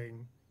and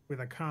dealing with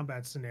a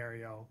combat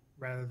scenario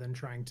rather than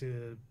trying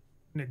to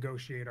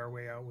negotiate our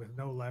way out with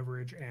no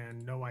leverage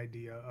and no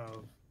idea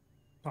of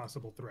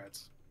possible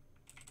threats.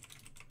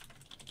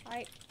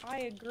 I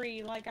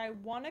agree. Like, I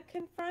want to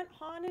confront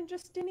Han and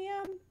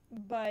Justinian,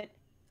 but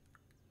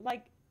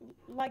like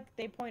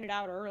they pointed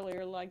out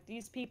earlier, like,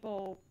 these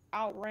people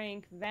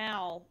outrank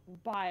Val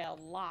by a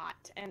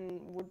lot and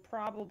would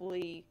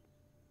probably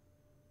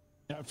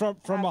Yeah,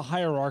 from a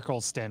hierarchical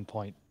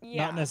standpoint,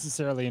 Yeah. not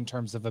necessarily in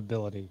terms of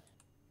ability.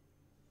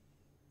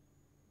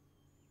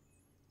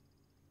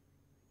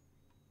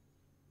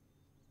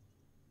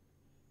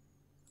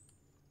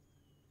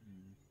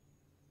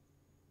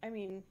 I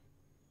mean,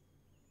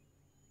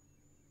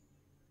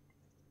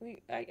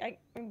 I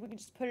mean, we could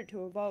just put it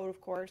to a vote, of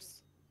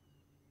course.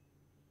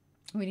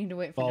 We need to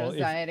wait for Well, if-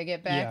 Josiah to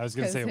get back yeah, I was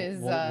gonna because say,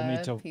 his we'll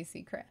need to-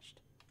 PC crashed.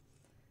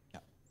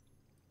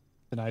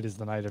 Tonight is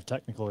the night of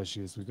technical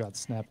issues. We've got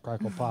snap,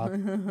 crackle, pop,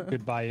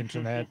 goodbye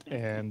internet,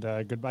 and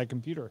goodbye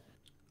computer.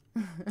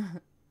 A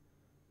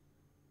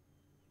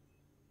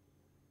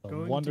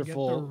Going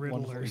wonderful, to get the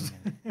wonderful riddlers,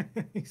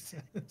 evening. he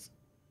says.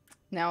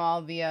 Now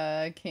all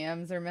the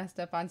cams are messed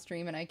up on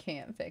stream and I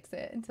can't fix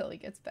it until he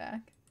gets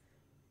back.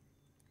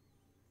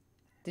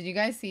 Did you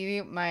guys see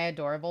my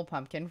adorable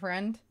pumpkin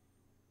friend?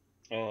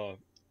 Oh,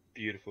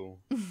 beautiful.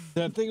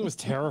 That thing was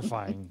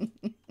terrifying.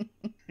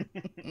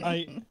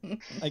 I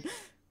like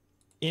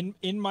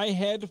in my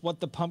head, what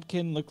the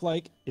pumpkin looked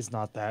like is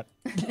not that.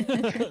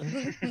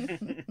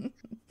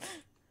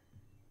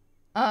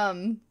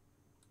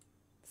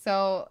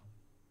 So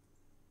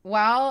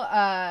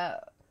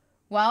while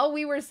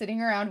we were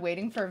sitting around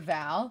waiting for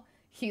Val,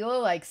 Gila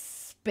like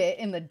spit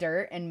in the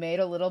dirt and made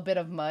a little bit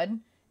of mud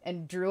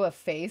and drew a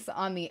face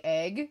on the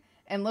egg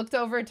and looked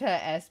over to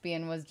Espy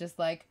and was just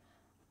like,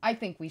 I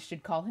think we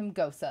should call him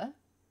Gosa.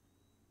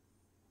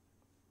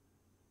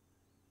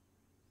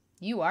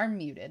 You are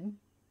muted.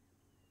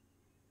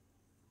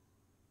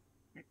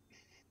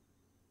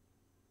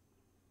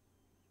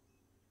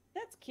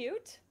 That's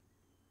cute.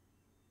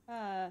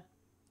 I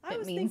It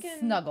was means thinking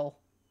snuggle.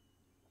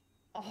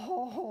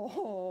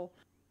 Oh,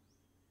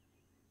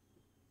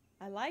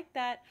 I like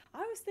that. I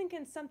was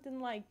thinking something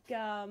like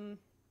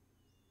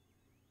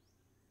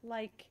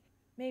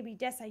maybe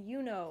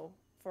desayuno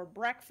for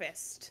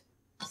breakfast,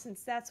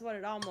 since that's what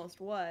it almost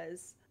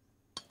was.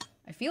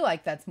 I feel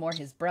like that's more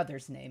his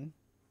brother's name.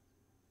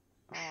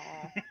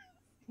 Aw.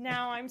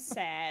 Now I'm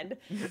sad.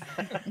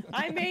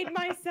 I made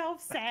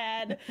myself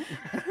sad.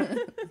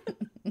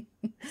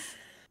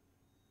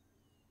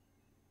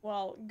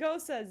 Well,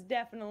 Gosa is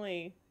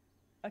definitely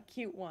a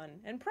cute one,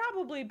 and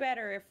probably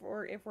better if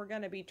we're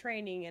gonna be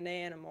training an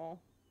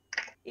animal.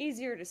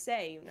 Easier to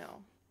say, you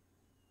know.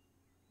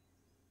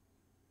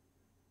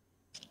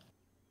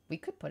 We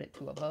could put it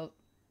to a vote.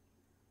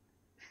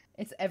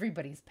 It's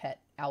everybody's pet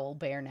owl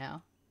bear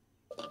now.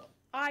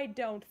 I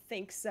don't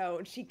think so.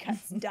 And she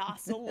cuts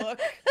Das a look.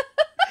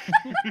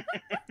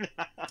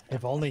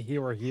 If only he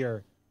were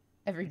here.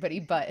 Everybody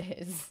but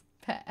his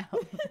pet owl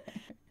bear.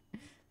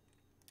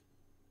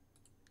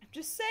 I'm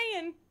just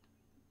saying.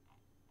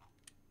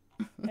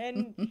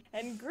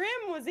 And Grim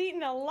was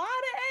eating a lot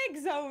of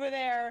eggs over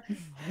there.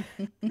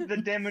 The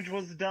damage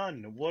was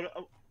done. What?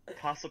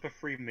 Pass up a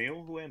free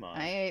meal? Who am I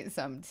I? ate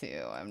some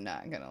too, I'm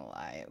not gonna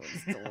lie. It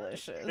was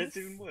delicious. That's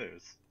even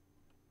worse.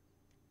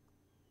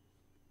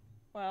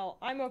 Well,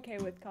 I'm okay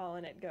with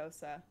calling it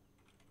Gosa.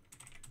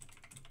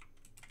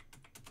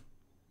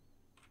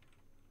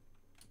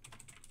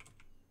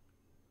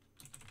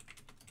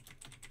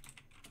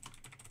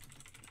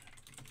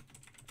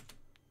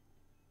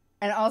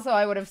 And also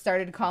I would have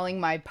started calling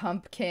my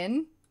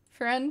pumpkin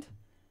friend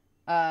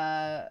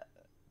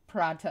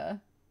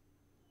Prata.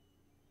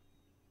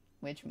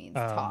 which means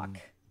talk.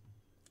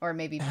 Or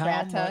maybe How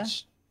prata.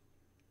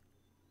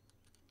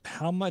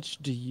 much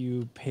do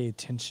you pay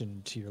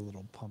attention to your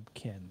little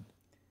pumpkin?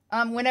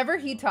 Whenever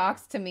he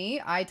talks to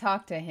me, I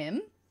talk to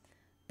him,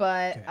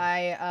 but Okay.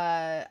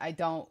 I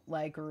don't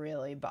like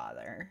really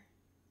bother.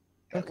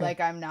 Okay. Like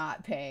I'm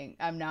not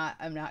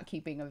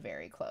keeping a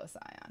very close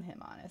eye on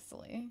him,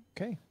 honestly.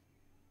 Okay.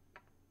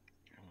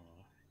 Oh,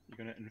 you're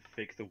gonna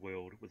infect the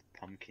world with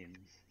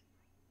pumpkins.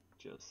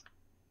 Just.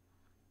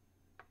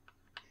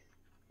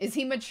 Is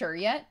he mature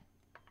yet?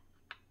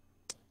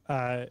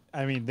 I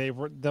mean, they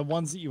were the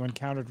ones that you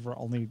encountered were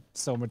only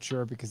so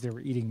mature because they were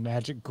eating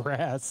magic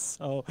grass.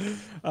 So,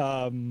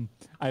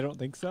 I don't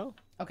think so.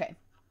 Okay.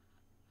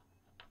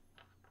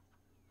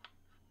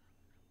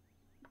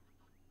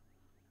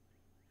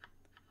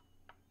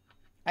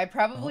 I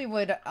probably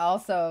would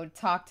also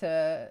talk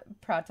to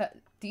Prata.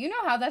 Do you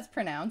know how that's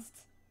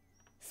pronounced?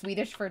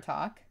 Swedish for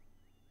talk.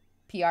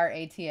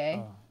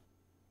 Prata.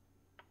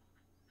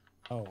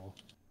 Oh.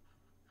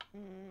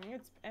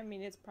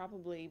 It's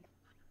probably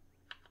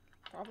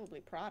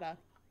Prada.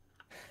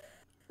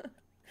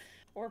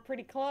 Or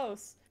pretty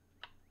close.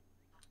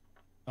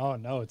 Oh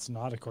no, it's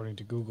not according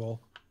to Google.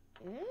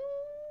 Mm,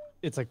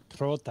 It's like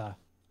prota.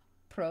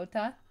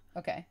 Prota?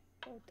 Okay.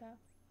 Prota.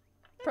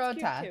 That's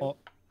Prota. cute, too. Oh,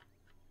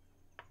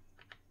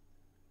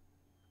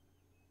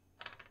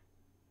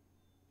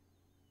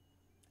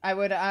 I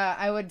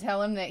would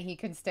tell him that he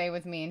could stay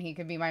with me and he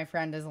could be my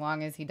friend as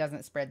long as he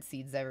doesn't spread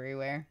seeds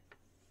everywhere.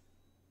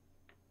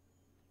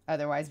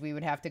 Otherwise, we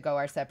would have to go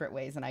our separate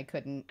ways, and I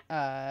couldn't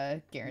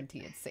guarantee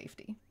its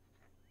safety.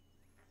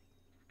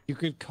 you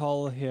could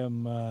call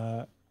him.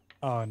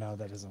 Oh no,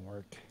 that doesn't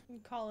work. You can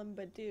call him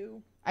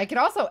Badu. I could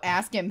also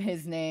ask him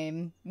his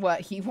name,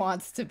 what he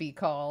wants to be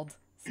called,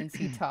 since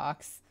he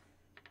talks.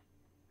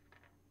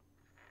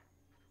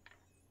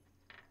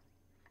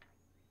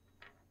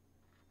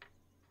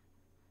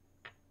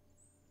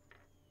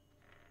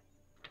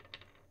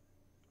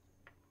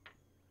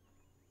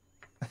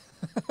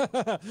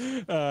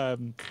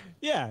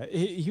 Yeah,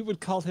 he would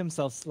call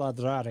himself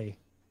Sladrare,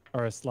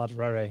 or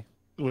Sladrare,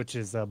 which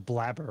is a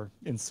blabber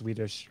in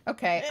Swedish.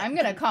 Okay, I'm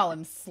gonna call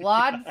him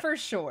Slod for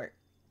short.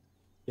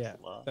 Yeah,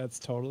 Slod. that's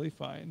totally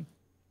fine.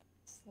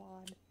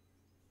 Slod.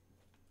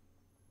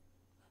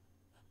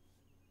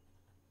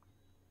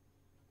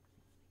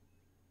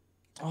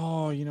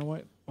 Oh, you know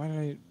what? Why did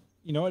I?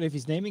 You know what? If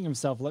he's naming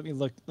himself, let me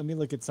look. Let me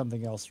look at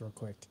something else real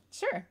quick.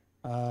 Sure.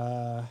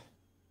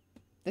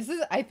 This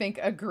is, I think,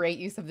 a great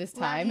use of this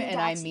time, Love you,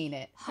 and I Daxie. mean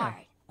it.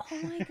 Heart.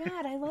 Oh my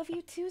god, I love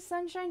you too,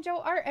 Sunshine Joe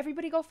Art.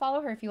 Everybody go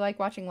follow her if you like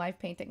watching live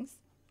paintings.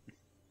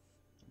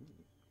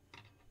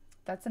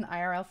 That's an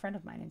IRL friend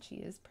of mine, and she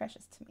is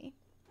precious to me.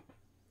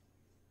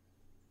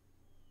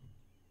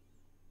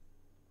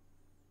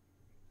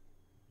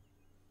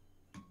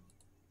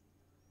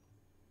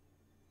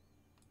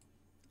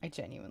 I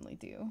genuinely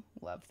do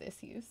love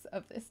this use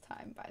of this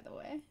time, by the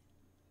way.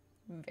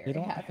 I'm they very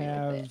don't happy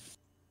have with it.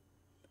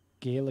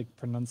 Gaelic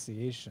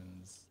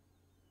pronunciations.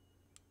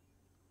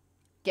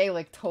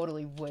 Gaelic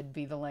totally would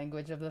be the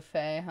language of the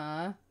Fae,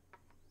 huh?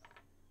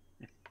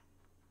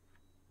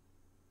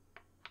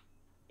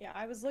 Yeah,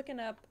 I was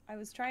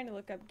trying to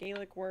look up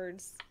Gaelic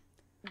words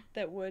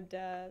that would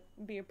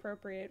be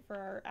appropriate for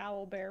our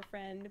owl bear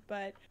friend,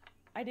 but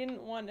I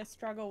didn't want to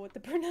struggle with the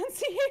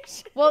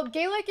pronunciation. Well,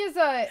 Gaelic is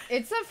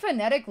it's a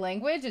phonetic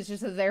language. It's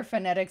just that their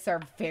phonetics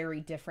are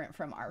very different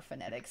from our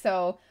phonetics.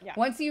 So Yeah.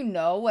 once you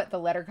know what the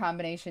letter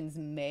combinations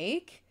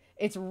make,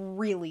 it's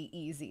really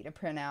easy to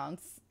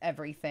pronounce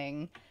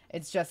everything.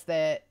 It's just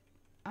that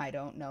I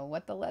don't know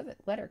what the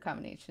letter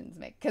combinations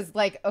make. Because,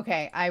 like,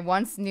 okay, I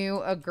once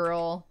knew a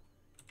girl.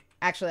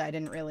 Actually, I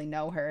didn't really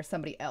know her.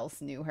 Somebody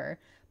else knew her.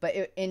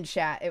 But in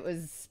chat, it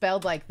was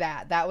spelled like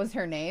that. That was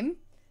her name.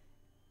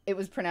 It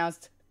was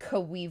pronounced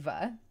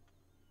Kawiva.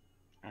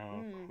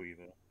 Oh,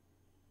 Quiver.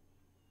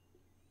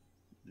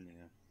 Yeah.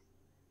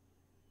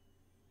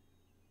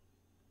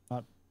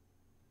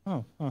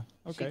 Oh,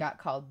 okay. She got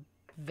called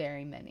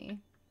very many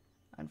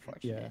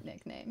unfortunate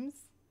nicknames.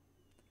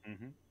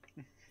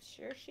 Mm-hmm.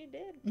 Sure she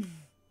did.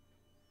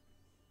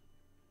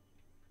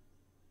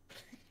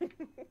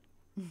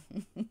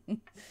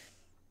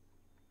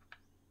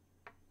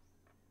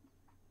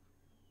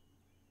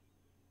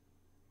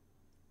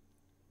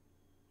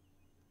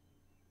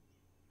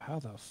 How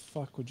the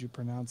fuck would you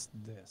pronounce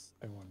this,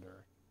 I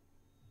wonder?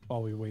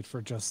 While we wait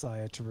for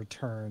Josiah to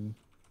return.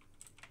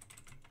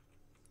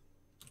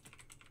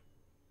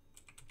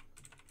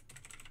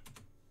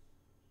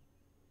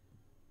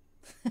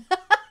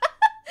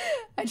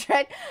 I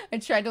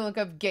tried to look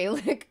up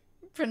Gaelic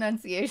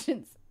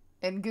pronunciations,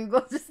 and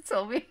Google just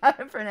told me how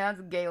to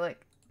pronounce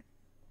Gaelic.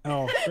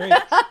 Oh, great.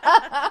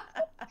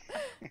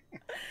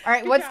 All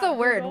right, Good what's job, the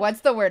word? Google.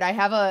 What's the word? I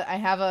have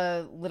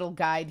a little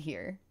guide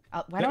here.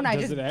 Why don't I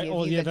Does just it- give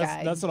oh, you yeah, the that's,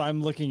 guide that's what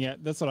I'm looking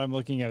at. That's what I'm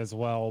looking at as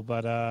well.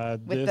 But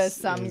with the this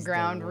some is the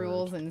ground word.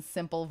 rules and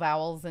simple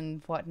vowels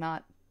and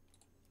whatnot?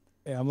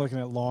 Yeah, I'm looking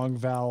at long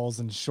vowels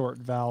and short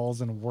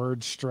vowels and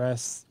word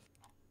stress.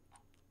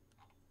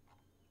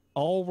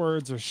 All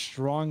words are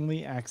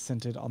strongly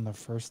accented on the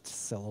first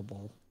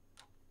syllable.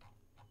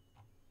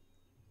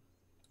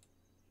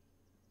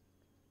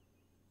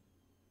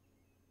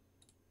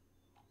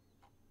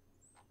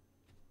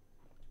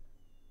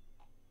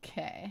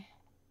 Okay.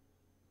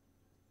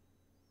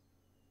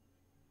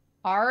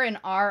 R and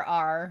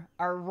RR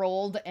are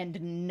rolled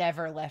and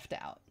never left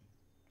out.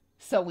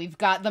 So we've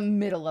got the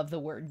middle of the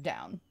word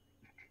down.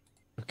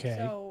 Okay.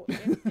 So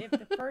if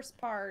the first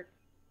part,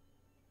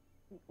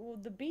 well,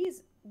 the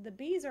bees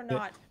are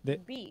not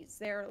bees.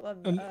 They're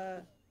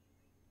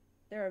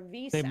a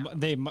V sound.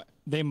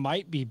 They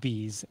might be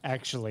bees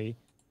actually.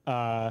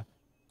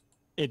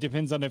 It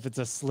depends on if it's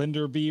a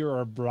slender bee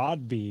or a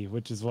broad bee,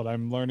 which is what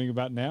I'm learning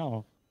about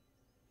now.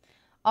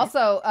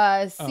 Also,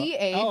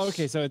 CH. Oh,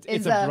 okay. So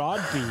it's a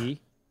broad bee.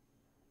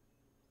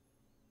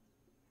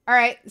 All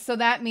right. So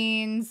that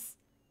means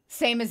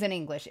same as in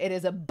English. It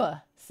is a B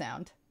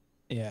sound.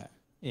 Yeah.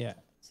 Yeah.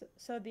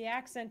 So the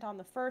accent on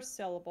the first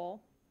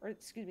syllable, or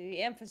excuse me,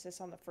 the emphasis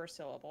on the first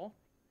syllable.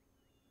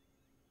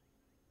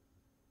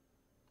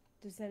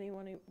 Does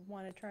anyone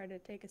want to try to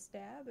take a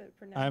stab at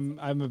pronouncing?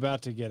 I'm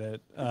about to get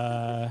it.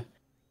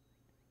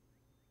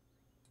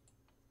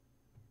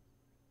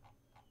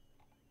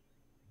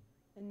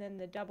 And then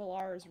the double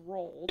R is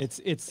rolled. It's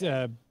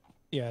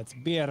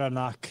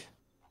Bieranak.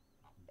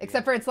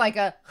 Except for it's like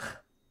a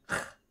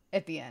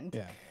at the end.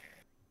 Yeah.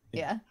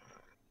 Yeah.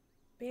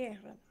 Beer.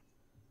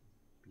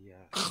 Yeah.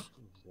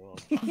 Well,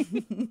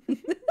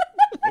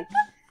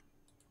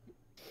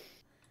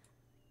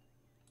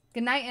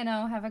 Good night,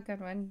 Inno. Have a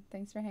good one.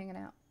 Thanks for hanging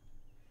out.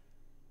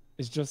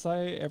 Is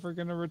Josiah ever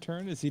gonna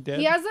return? Is he dead?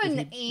 He has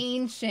an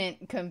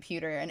ancient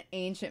computer, an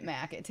ancient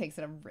Mac. It takes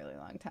it a really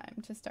long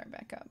time to start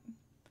back up.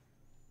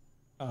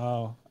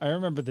 Oh, I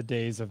remember the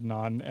days of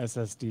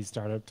non-SSD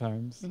startup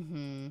times.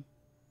 Mm-hmm.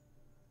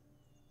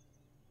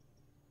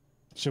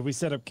 Should we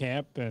set up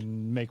camp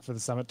and make for the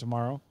summit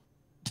tomorrow?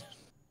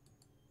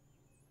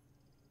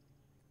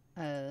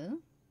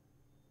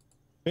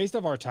 Based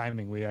off our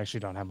timing, we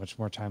actually don't have much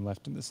more time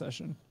left in the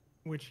session.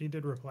 Which he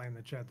did reply in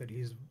the chat that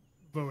he's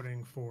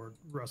voting for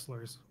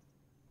Rustlers.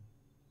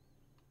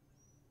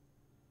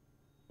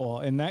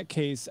 Well, in that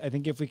case, I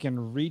think if we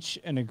can reach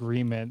an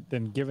agreement,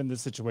 then given the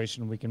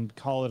situation, we can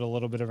call it a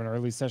little bit of an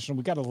early session.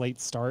 We got a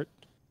late start,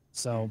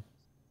 so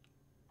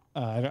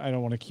I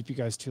don't want to keep you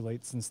guys too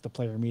late since the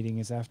player meeting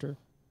is after.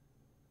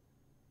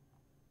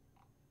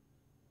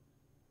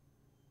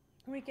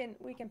 We can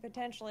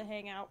potentially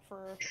hang out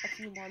for a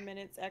few more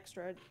minutes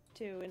extra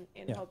too,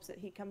 in hopes that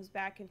he comes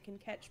back and can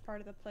catch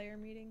part of the player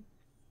meeting.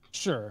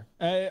 Sure.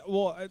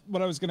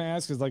 What I was going to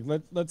ask is, like,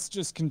 let's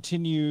just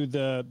continue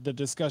the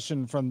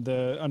discussion from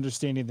the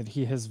understanding that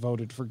he has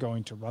voted for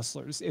going to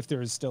Rustlers, if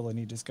there is still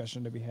any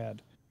discussion to be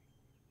had.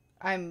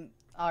 I'm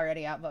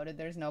already outvoted.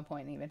 There's no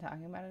point in even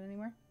talking about it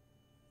anymore.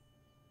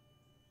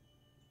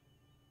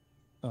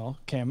 Well,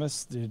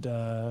 Camus, did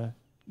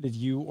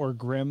you or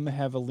Grim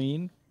have a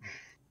lean?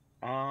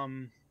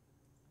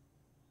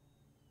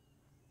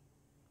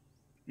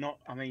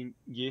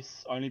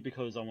 Yes, only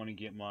because I want to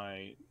get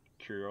my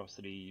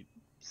curiosity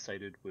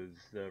sated with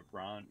the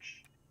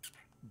ranch,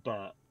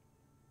 but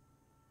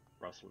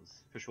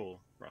Rustlers, for sure,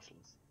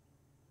 Rustlers.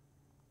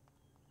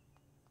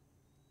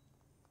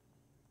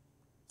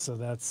 So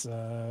that's,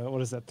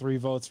 what is that, 3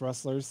 votes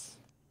Rustlers?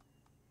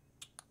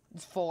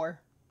 It's 4.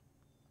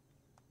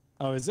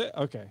 Oh, is it?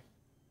 Okay.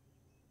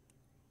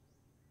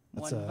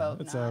 One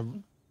vote not.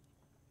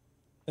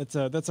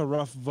 That's a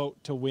rough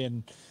vote to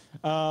win.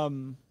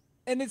 And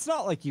it's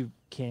not like you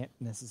can't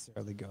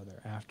necessarily go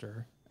there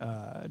after.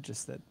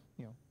 Just that,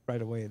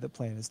 right away the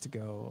plan is to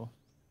go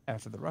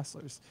after the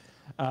Rustlers.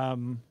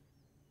 I'll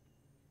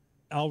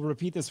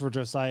repeat this for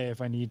Josiah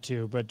if I need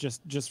to, but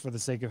just for the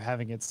sake of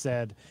having it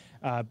said,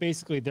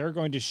 basically they're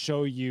going to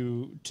show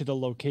you to the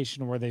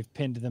location where they've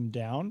pinned them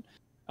down.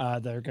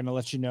 They're going to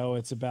let you know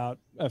it's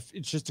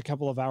just a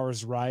couple of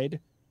hours ride.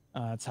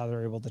 That's how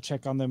they're able to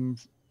check on them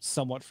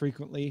somewhat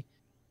frequently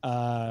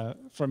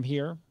from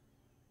here.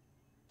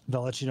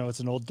 They'll let you know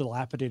it's an old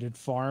dilapidated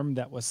farm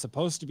that was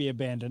supposed to be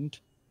abandoned,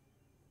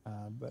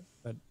 but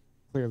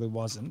clearly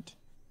wasn't.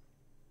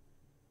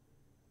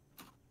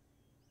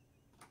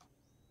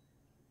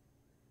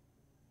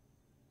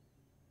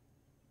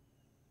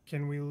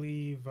 Can we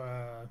leave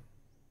the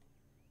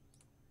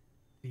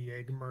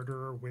egg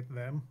murderer with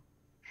them?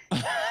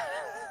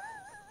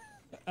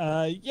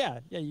 Yeah,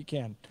 you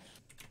can.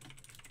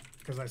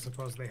 Because I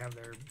suppose they have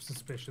their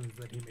suspicions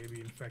that he may be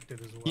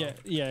infected as well.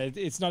 Yeah,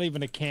 it's not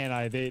even a can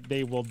I.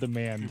 They will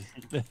demand.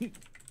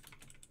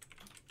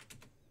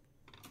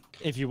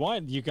 If you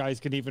want, you guys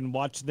could even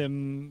watch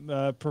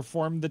them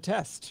perform the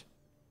test.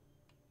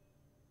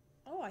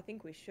 Oh, I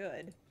think we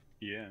should.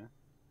 Yeah,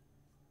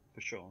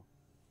 for sure.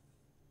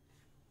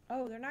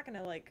 Oh, they're not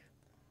gonna like.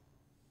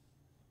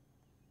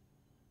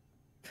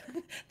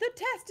 The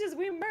test is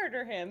we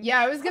murder him. Yeah,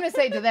 I was gonna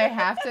say, do they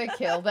have to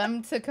kill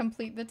them to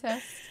complete the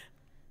test?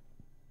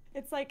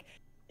 It's like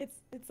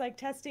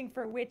testing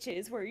for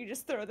witches, where you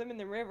just throw them in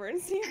the river and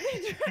see if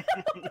they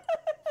drown.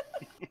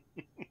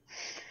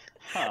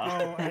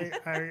 Oh,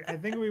 I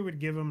think we would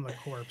give him the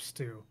corpse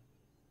too,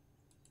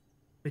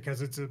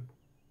 because it's a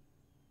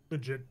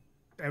legit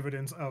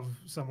evidence of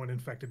someone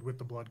infected with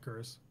the blood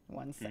curse.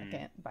 1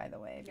 second, by the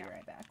way. Be Yeah.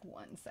 right back.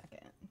 1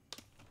 second.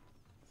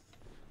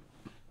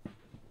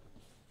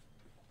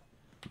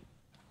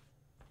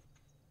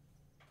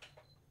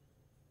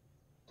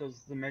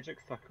 Does the magic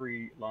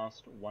fuckery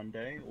last one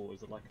day, or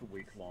is it like a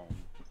week-long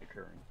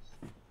occurrence?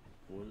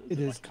 Or It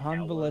is like an hour?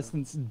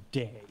 Convalescence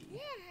Day.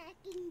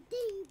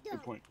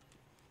 Good point.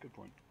 Good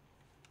point.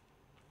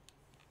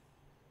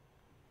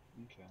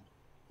 Okay.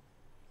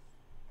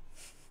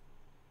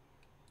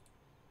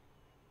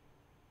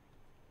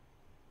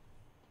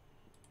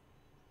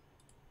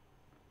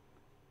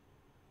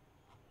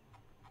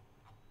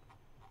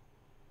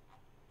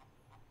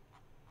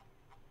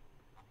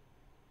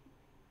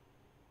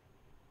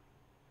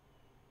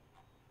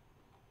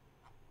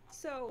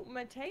 So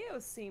Mateo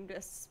seemed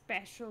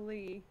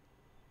especially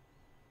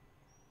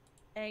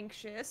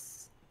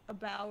anxious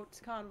about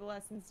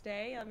Convalescence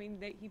Day. I mean,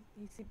 he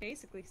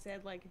basically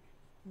said like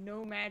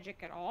no magic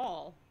at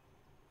all.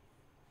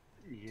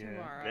 Yeah,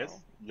 Tomorrow.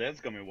 that's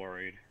got me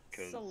worried.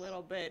 It's a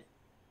little bit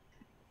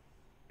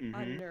Mhm.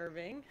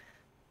 unnerving.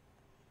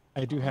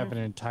 I do have an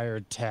entire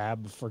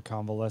tab for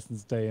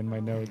Convalescence Day in my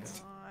notes.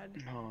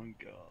 God. Oh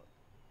god.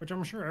 Which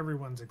I'm sure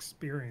everyone's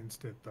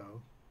experienced it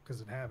though, because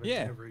it happens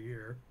Yeah. every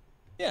year.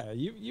 Yeah,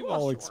 you've Well,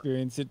 all sure.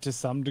 experienced it to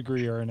some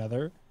degree or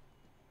another.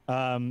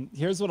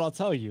 Here's what I'll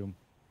tell you.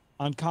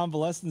 On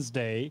Convalescence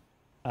Day,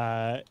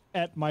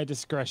 at my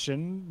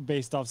discretion,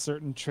 based off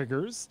certain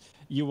triggers,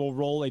 you will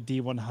roll a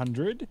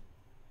D100.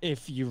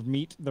 If you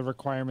meet the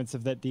requirements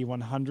of that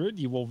D100,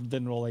 you will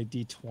then roll a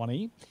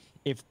D20.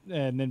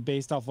 And then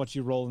based off what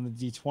you roll in the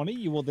D20,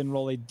 you will then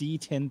roll a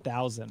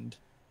D10,000.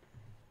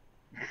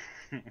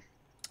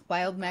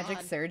 Wild magic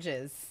God.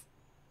 surges.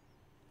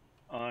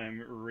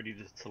 I'm ready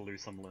to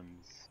lose some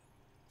limbs.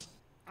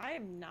 I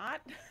am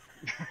not.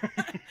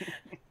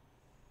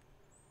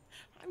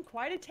 I'm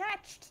quite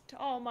attached to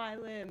all my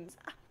limbs.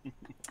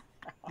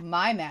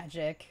 My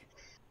magic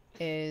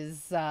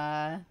is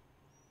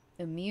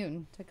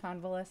immune to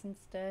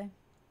Convalescence Day.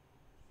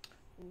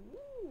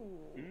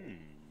 Ooh.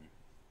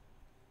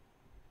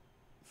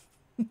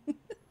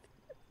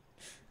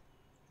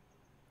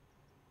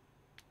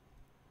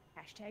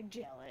 Hashtag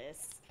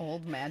jealous.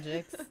 Old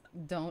magics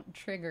don't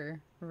trigger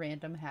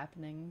random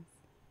happenings.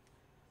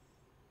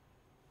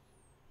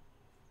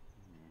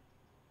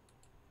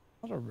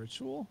 What a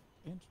ritual?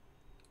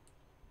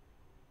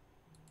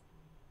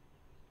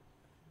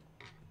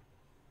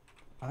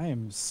 I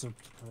am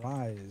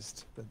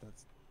surprised that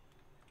that's.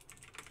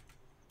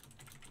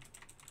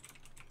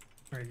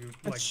 Are you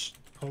like That's-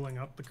 pulling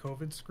up the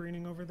COVID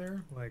screening over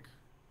there? Like,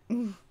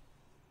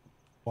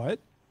 What?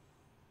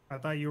 I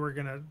thought you were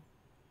gonna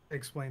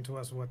explain to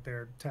us what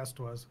their test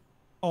was.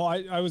 Oh,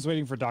 I was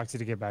waiting for Doxy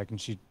to get back, and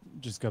she'd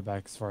just go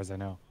back as far as I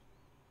know.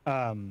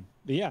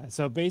 But yeah,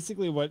 so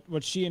basically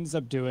what she ends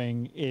up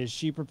doing is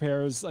she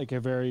prepares like a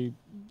very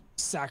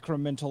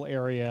sacramental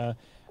area,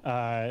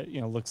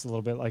 looks a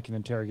little bit like an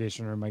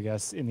interrogation room, I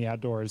guess, in the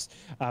outdoors.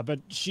 But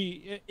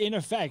she, in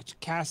effect,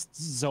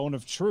 casts Zone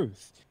of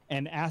Truth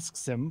and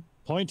asks him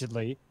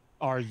pointedly,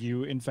 are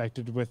you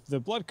infected with the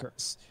blood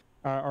curse?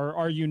 Or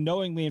are you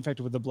knowingly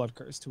infected with the blood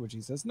curse? To which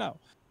he says no.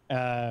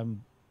 And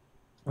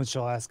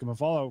she'll ask him a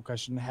follow-up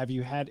question. Have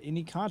you had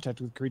any contact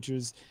with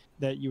creatures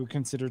that you would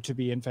consider to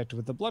be infected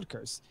with the blood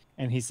curse?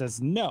 And he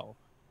says no.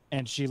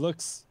 And she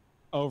looks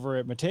over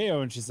at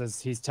Mateo and she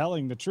says, he's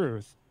telling the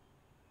truth.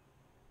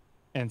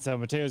 And so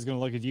Mateo's going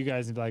to look at you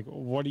guys and be like,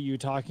 what are you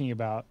talking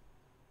about?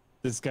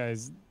 This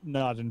guy's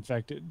not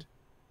infected.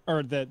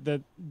 Or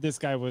that this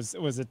guy was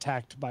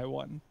attacked by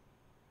one.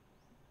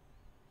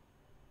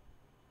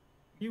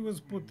 He was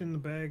put in the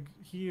bag.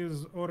 He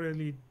is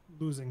already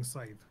losing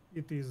sight.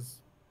 It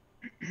is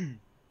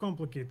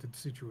complicated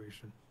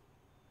situation.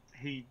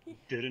 He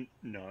didn't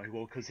know,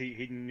 well, because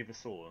he never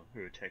saw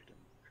who attacked him,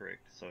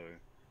 correct? So,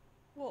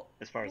 Well,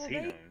 as far as well, he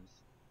they- knows.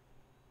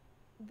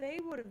 they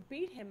would have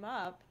beat him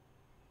up,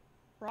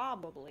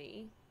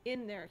 probably,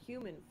 in their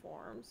human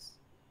forms,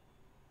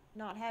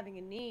 not having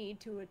a need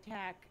to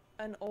attack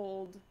an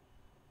old,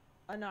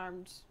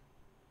 unarmed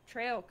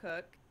trail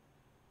cook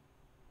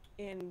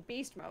in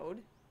beast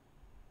mode,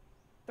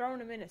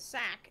 throwing him in a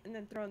sack, and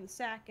then throwing the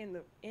sack in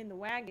the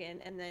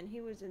wagon, and then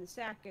he was in the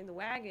sack in the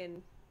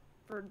wagon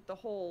for the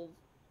whole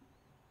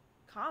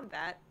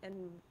combat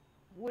and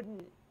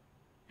wouldn't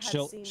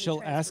have seen the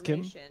She'll ask him.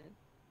 transformation.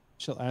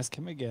 She'll ask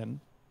him again,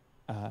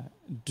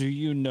 do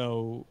you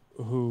know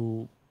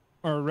who,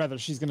 or rather,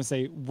 she's going to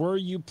say, were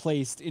you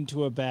placed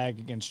into a bag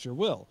against your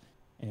will?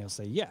 And he'll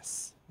say,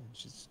 yes. And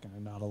she's going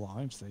to nod along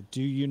and say,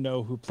 do you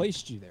know who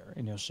placed you there?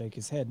 And he'll shake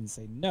his head and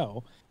say,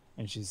 no.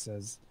 And she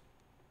says,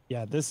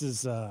 yeah, this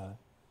is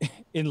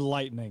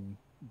enlightening,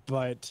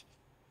 but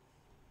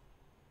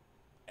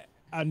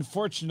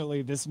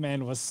unfortunately, this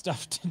man was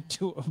stuffed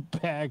into a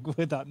bag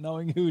without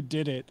knowing who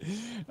did it.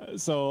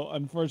 So,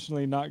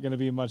 unfortunately, not going to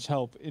be much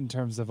help in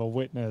terms of a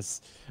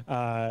witness.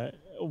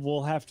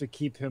 We'll have to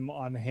keep him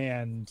on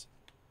hand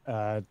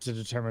to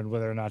determine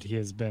whether or not he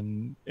has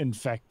been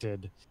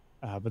infected.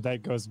 But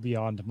that goes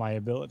beyond my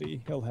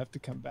ability. He'll have to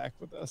come back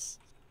with us.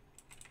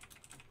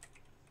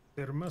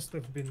 There must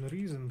have been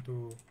reason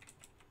to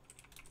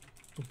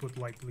put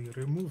lightly,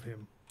 remove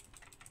him.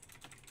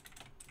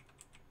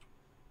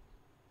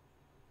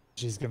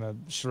 She's gonna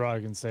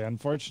shrug and say,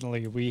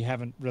 unfortunately, we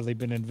haven't really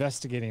been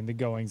investigating the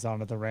goings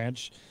on at the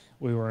ranch.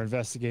 We were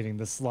investigating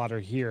the slaughter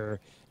here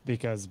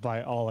because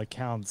by all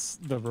accounts,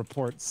 the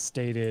report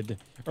stated,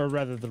 or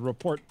rather the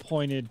report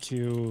pointed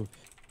to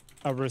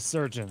a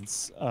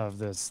resurgence of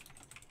this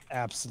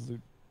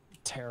absolute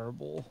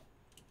terrible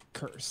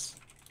curse.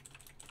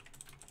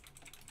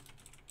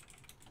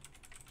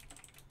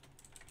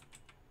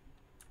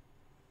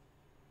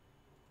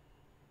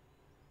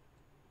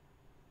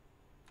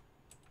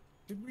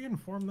 Did we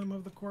inform them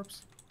of the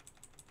corpse?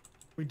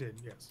 We did,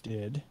 yes.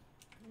 Did.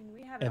 I mean,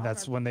 we have it And on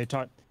that's our- when they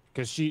talked,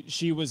 because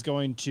she was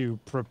going to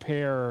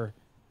prepare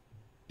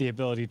the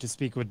ability to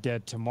speak with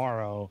dead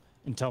tomorrow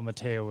until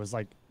Mateo was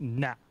like,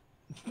 nah,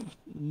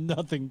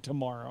 nothing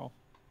tomorrow.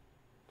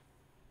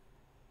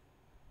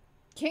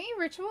 Can't you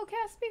ritual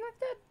cast Speak with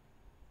Dead?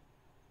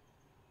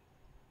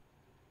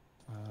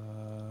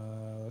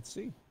 Let's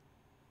see.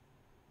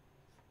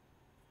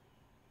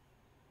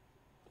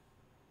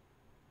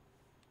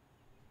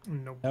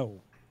 Nope. No.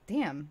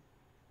 Damn.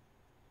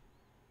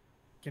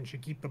 Can she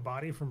keep the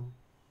body from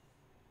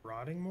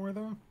rotting more,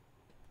 though?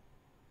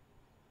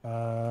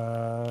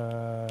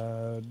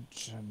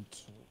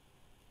 Gentle.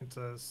 It's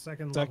a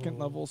second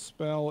Level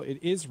spell. It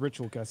is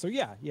ritual cast. So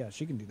yeah,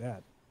 she can do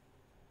that.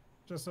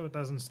 Just so it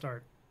doesn't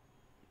start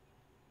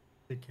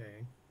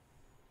decaying.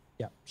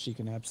 Yeah, she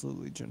can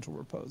absolutely gentle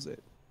repose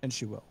it. And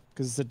she will,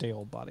 because it's a day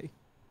old body.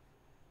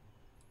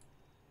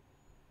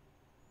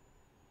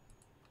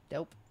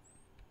 Dope.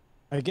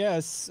 I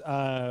guess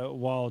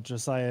while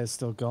Josiah is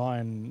still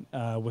gone,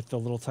 with the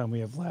little time we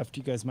have left,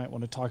 you guys might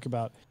want to talk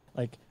about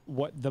like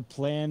what the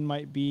plan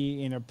might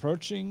be in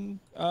approaching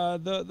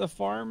the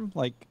farm.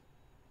 Like,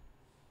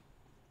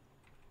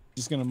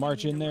 just gonna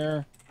march in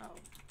there, Oh.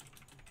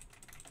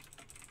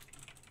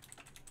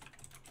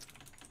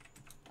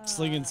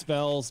 slinging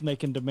spells,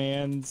 making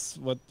demands.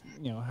 What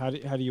how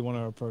do you want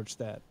to approach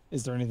that?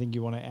 Is there anything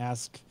you want to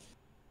ask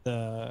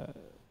the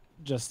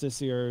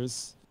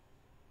justiciars?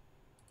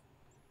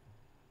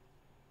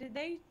 Did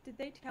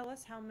they tell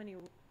us how many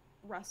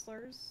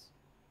rustlers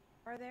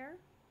are there?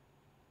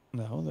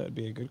 No, that'd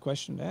be a good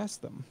question to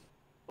ask them.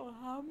 Well,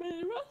 how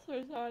many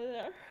rustlers are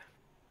there?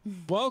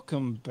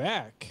 Welcome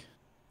back.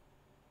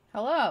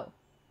 Hello.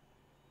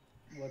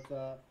 What's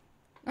up?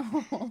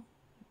 Oh.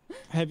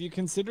 Have you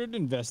considered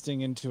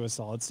investing into a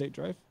solid state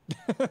drive?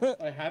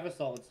 I have a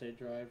solid state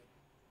drive.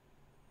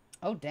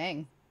 Oh,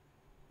 dang.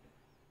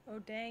 Oh,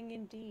 dang,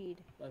 indeed.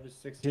 I have a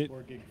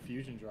 64 gig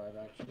fusion drive,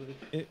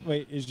 actually.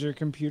 Wait, is your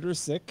computer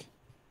sick?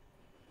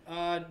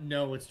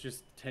 No, it's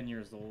just 10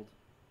 years old.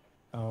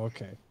 Oh,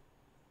 okay.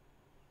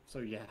 So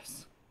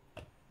yes.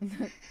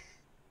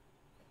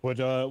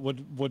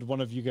 Would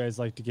one of you guys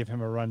like to give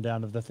him a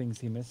rundown of the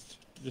things he missed,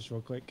 just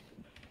real quick?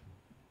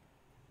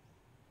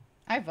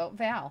 I vote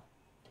Val.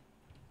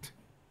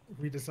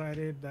 We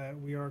decided that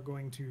we are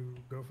going to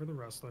go for the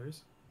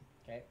rustlers.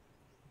 Okay.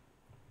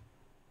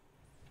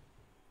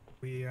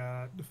 We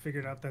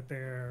figured out that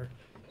their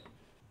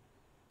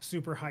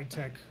super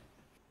high-tech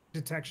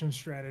detection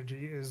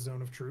strategy is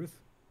Zone of Truth.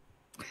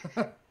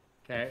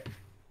 Okay.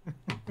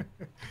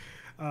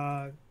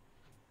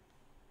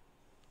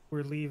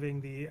 We're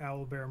leaving the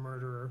owlbear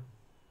murderer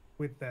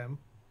with them.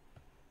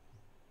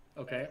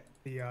 Okay.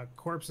 The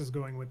corpse is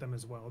going with them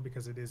as well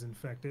because it is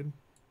infected,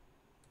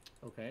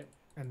 Okay.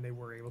 and they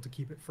were able to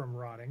keep it from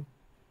rotting.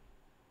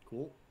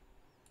 Cool.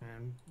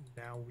 And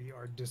now we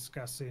are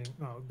discussing.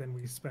 Oh, then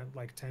we spent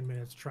like 10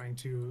 minutes trying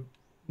to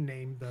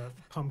name the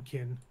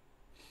pumpkin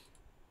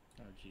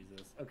Oh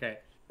Jesus. Okay.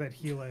 that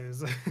Gila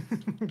is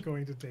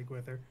going to take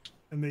with her.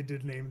 And they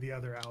did name the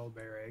other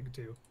owlbear egg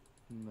too.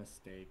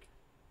 Mistake.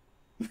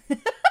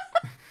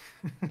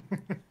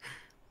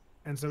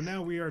 And so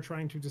now we are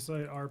trying to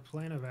decide our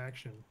plan of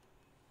action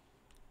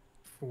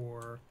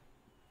for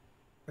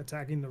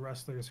attacking the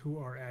rustlers who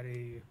are at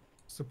a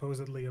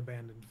supposedly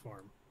abandoned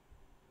farm.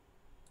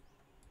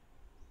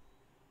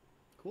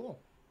 Cool.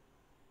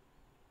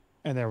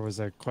 And there was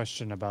a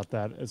question about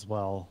that as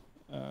well.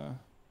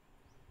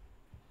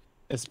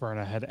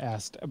 Esperna had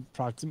asked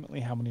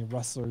approximately how many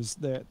rustlers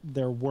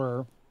there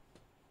were.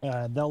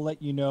 They'll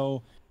let you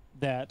know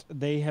that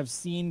they have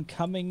seen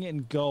coming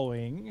and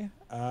going.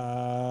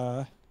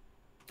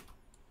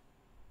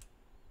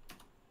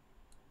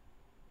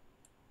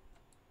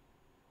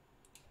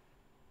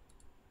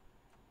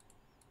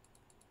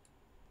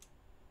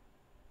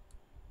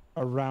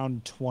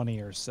 Around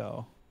 20 or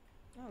so.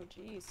 Oh,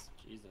 jeez.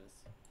 Jesus.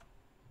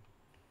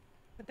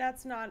 But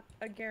that's not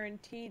a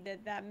guarantee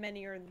that that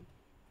many are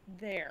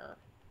there.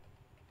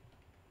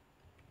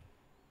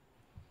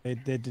 They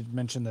did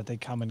mention that they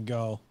come and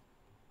go.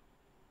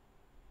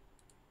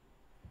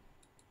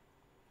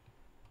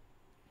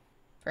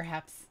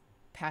 Perhaps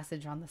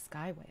passage on the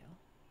sky whale.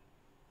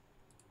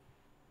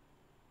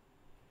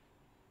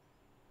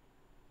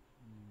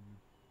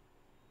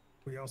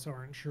 We also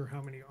aren't sure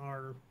how many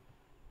are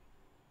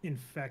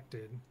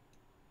infected.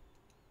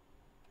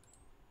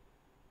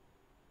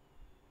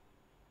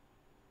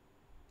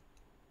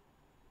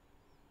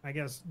 I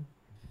guess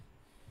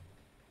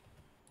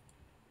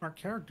our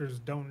characters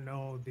don't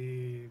know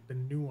the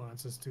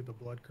nuances to the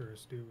blood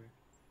curse, do we?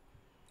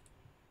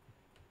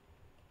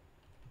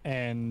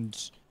 And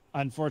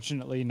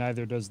unfortunately,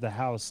 neither does the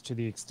house, to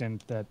the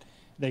extent that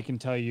they can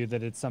tell you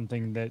that it's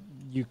something that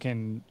you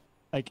can,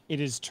 like, it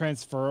is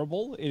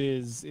transferable, it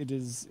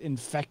is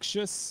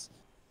infectious,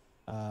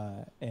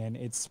 and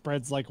it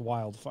spreads like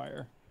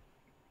wildfire.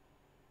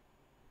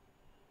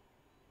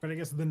 But I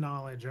guess the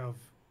knowledge of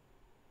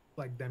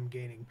like them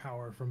gaining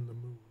power from the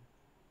moon.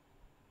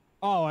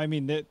 Oh, I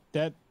mean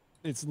that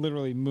it's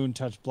literally moon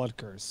touch blood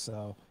curse.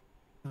 So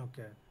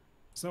Okay.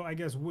 So I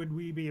guess would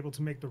we be able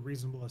to make the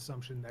reasonable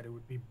assumption that it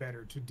would be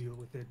better to deal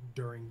with it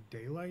during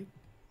daylight?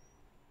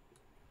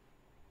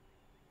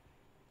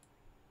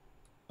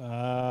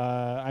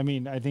 I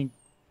mean, I think,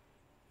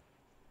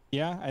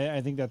 yeah,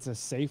 I think that's a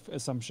safe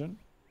assumption.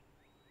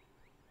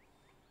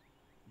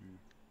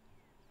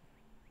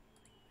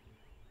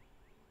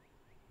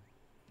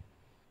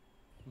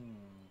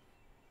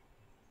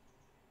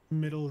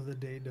 Middle of the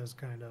day does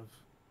kind of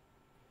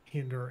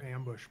hinder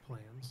ambush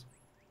plans.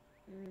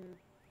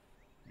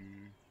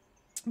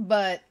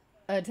 But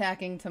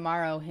attacking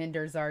tomorrow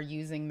hinders our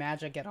using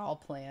magic at all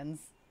plans.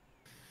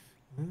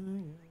 Yeah,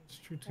 it's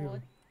true too.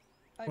 Well,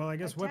 Well, I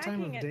guess what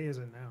time of attacking it- day is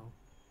it now?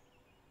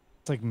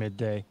 It's like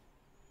midday.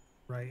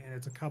 Right, and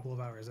it's a couple of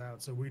hours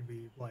out, so we'd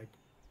be like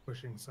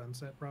pushing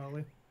sunset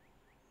probably.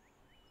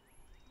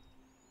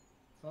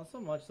 It's not so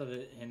much that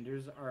it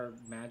hinders our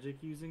magic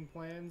using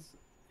plans.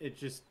 It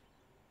just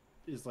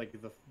is like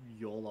the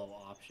YOLO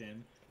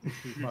option.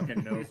 Who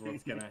fucking knows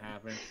what's gonna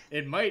happen?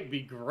 It might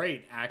be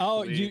great, actually.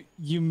 Oh,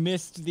 you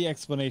missed the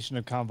explanation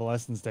of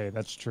Convalescence Day.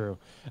 That's true.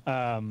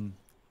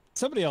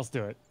 Somebody else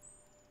do it.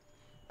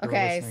 You're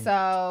Okay, listening.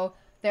 so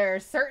there are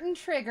certain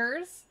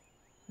triggers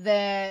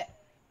that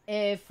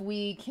if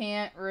we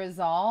can't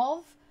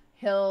resolve,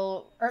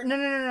 no.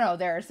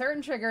 There are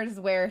certain triggers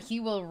where he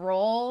will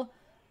roll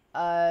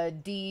a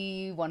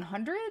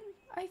D100,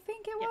 I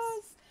think it Yes.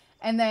 was.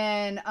 And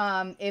then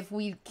if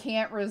we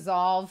can't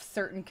resolve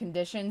certain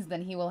conditions,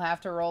 then he will have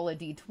to roll a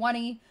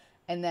D20,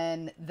 and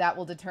then that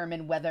will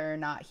determine whether or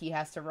not he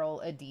has to roll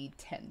a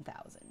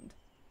D10,000.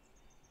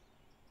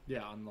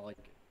 Yeah, on the like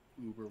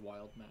uber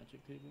wild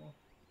magic table.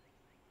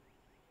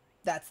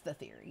 That's the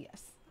theory,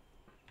 yes.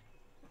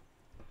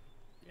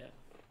 Yeah.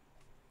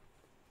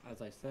 As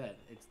I said,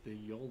 it's the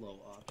YOLO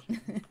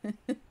option.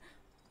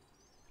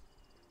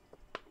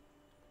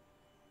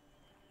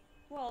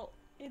 Well,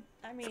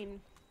 I mean,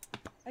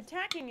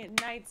 attacking at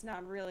night's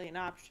not really an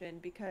option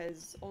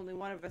because only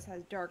one of us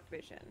has dark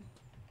vision.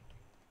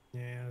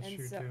 Yeah, that's And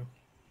true so- too.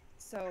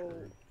 So,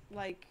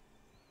 like,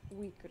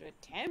 we could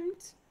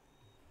attempt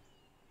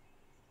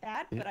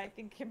that, but I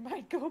think it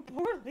might go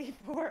poorly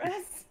for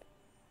us.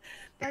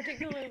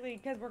 Particularly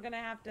because we're going to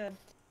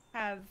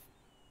have,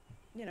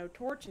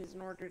 torches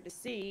in order to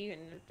see,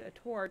 and a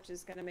torch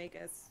is going to make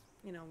us,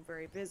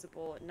 very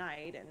visible at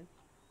night, and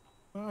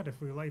But if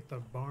we light the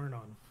barn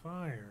on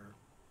fire,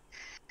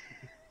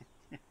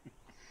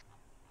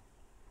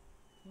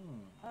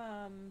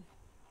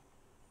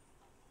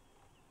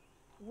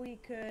 we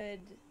could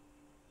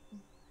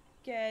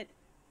get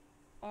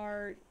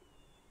our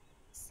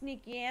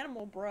sneaky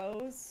animal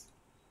bros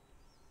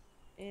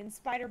in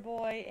Spider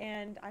Boy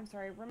and I'm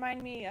sorry,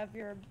 remind me of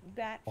your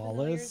bat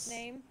familiar's Wallace?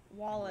 name.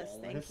 Wallace,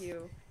 thank Wallace.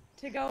 you.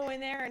 To go in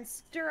there and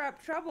stir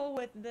up trouble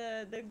with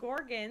the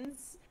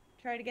Gorgons.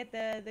 Try to get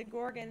the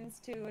Gorgons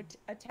to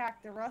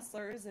attack the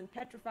rustlers and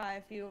petrify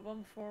a few of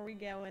them before we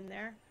go in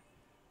there.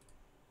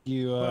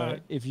 You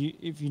But- if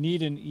you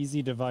need an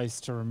easy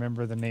device to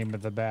remember the name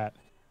of the bat,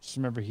 just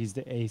remember he's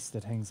the ace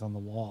that hangs on the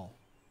wall.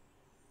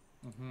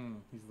 He's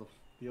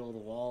the old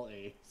wall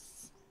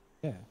ace.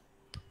 Yeah.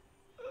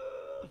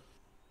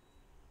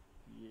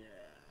 Yeah.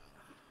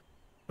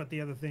 but the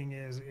other thing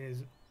is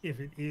if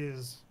it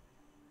is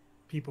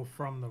people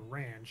from the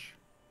ranch,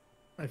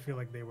 I feel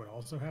like they would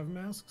also have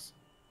masks.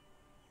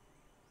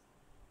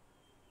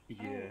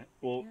 Yeah.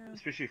 Well, yeah.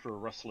 especially for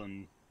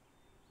rustling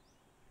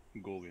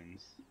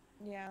gorgons.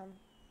 Yeah.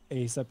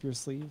 Ace up your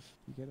sleeve.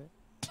 You get it?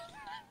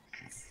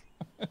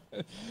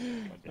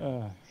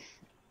 Yeah.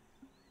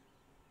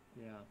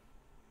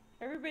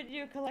 Everybody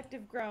do a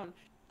collective groan.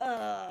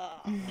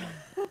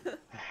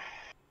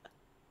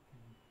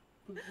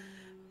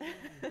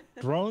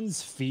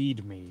 Drones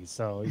feed me,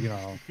 so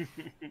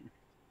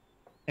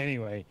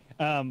Anyway,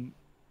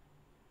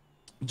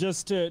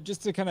 just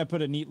to kind of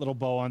put a neat little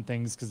bow on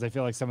things, because I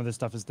feel like some of this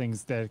stuff is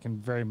things that can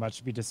very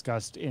much be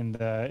discussed in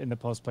the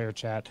post player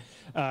chat.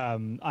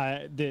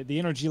 The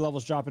energy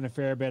levels dropping a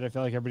fair bit. I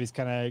feel like everybody's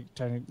kind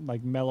of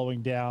like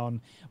mellowing down.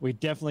 We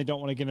definitely don't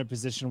want to get in a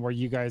position where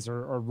you guys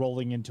are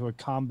rolling into a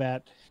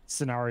combat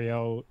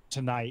scenario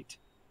tonight.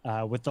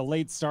 With the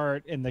late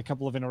start and the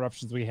couple of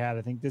interruptions we had,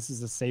 I think this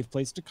is a safe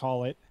place to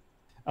call it.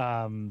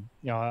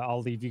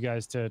 I'll leave you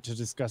guys to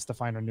discuss the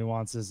finer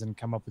nuances and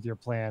come up with your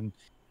plan.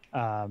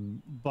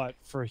 But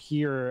for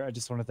here, I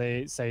just want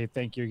to say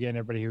thank you again,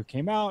 everybody who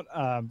came out.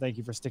 Thank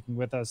you for sticking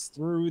with us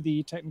through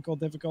the technical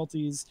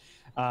difficulties,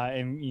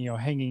 and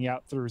hanging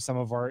out through some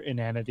of our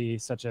inanity,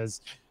 such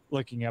as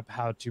looking up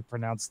how to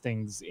pronounce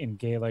things in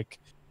Gaelic.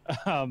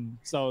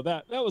 So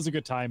that was a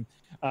good time.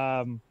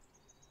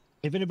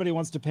 If anybody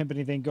wants to pimp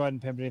anything, go ahead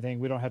and pimp anything.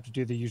 We don't have to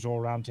do the usual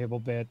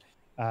roundtable bit.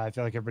 I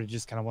feel like everybody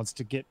just kind of wants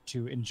to get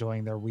to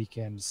enjoying their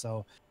weekend.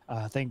 So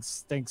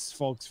thanks,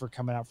 folks, for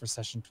coming out for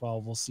session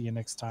 12. We'll see you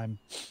next time.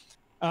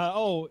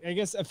 I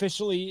guess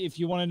officially, if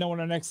you want to know when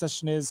our next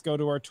session is, go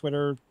to our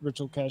Twitter,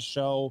 Ritualcast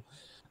Show.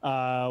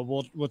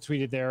 We'll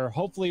tweet it there.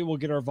 Hopefully, we'll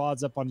get our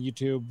VODs up on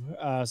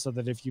YouTube, so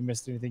that if you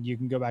missed anything, you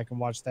can go back and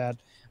watch that.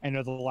 I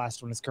know the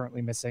last one is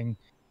currently missing.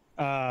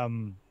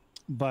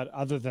 But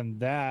other than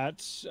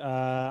that,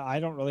 I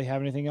don't really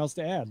have anything else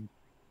to add.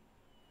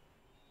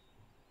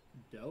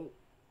 Dope.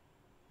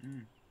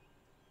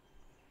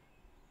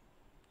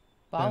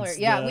 Baller. That's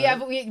Yeah,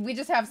 the- we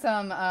just have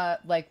some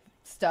like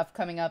stuff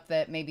coming up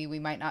that maybe we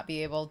might not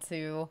be able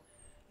to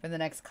for the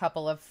next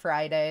couple of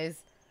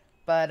Fridays,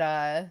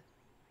 but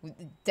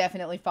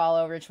definitely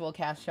follow Ritual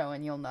Cast Show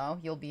and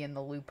you'll be in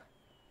the loop.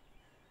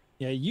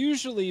 Yeah,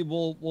 usually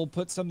we'll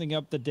put something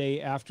up the day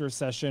after a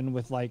session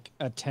with like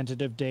a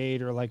tentative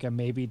date or like a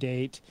maybe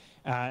date,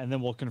 and then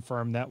we'll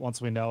confirm that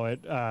once we know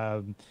it.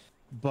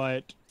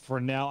 But for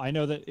now, I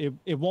know that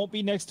it won't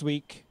be next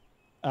week.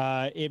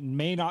 It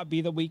may not be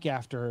the week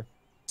after.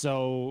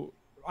 So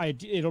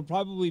it'll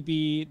probably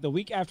be the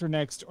week after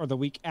next or the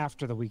week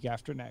after the week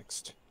after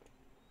next.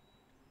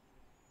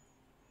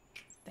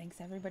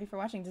 Thanks everybody for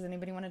watching. Does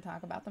anybody want to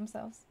talk about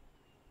themselves?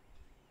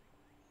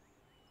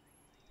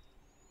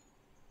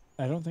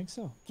 I don't think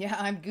so. Yeah,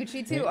 I'm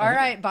Gucci too. All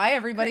right, bye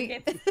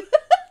everybody.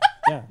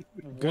 Yeah.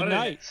 Good What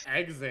night. an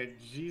exit.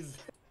 Jesus.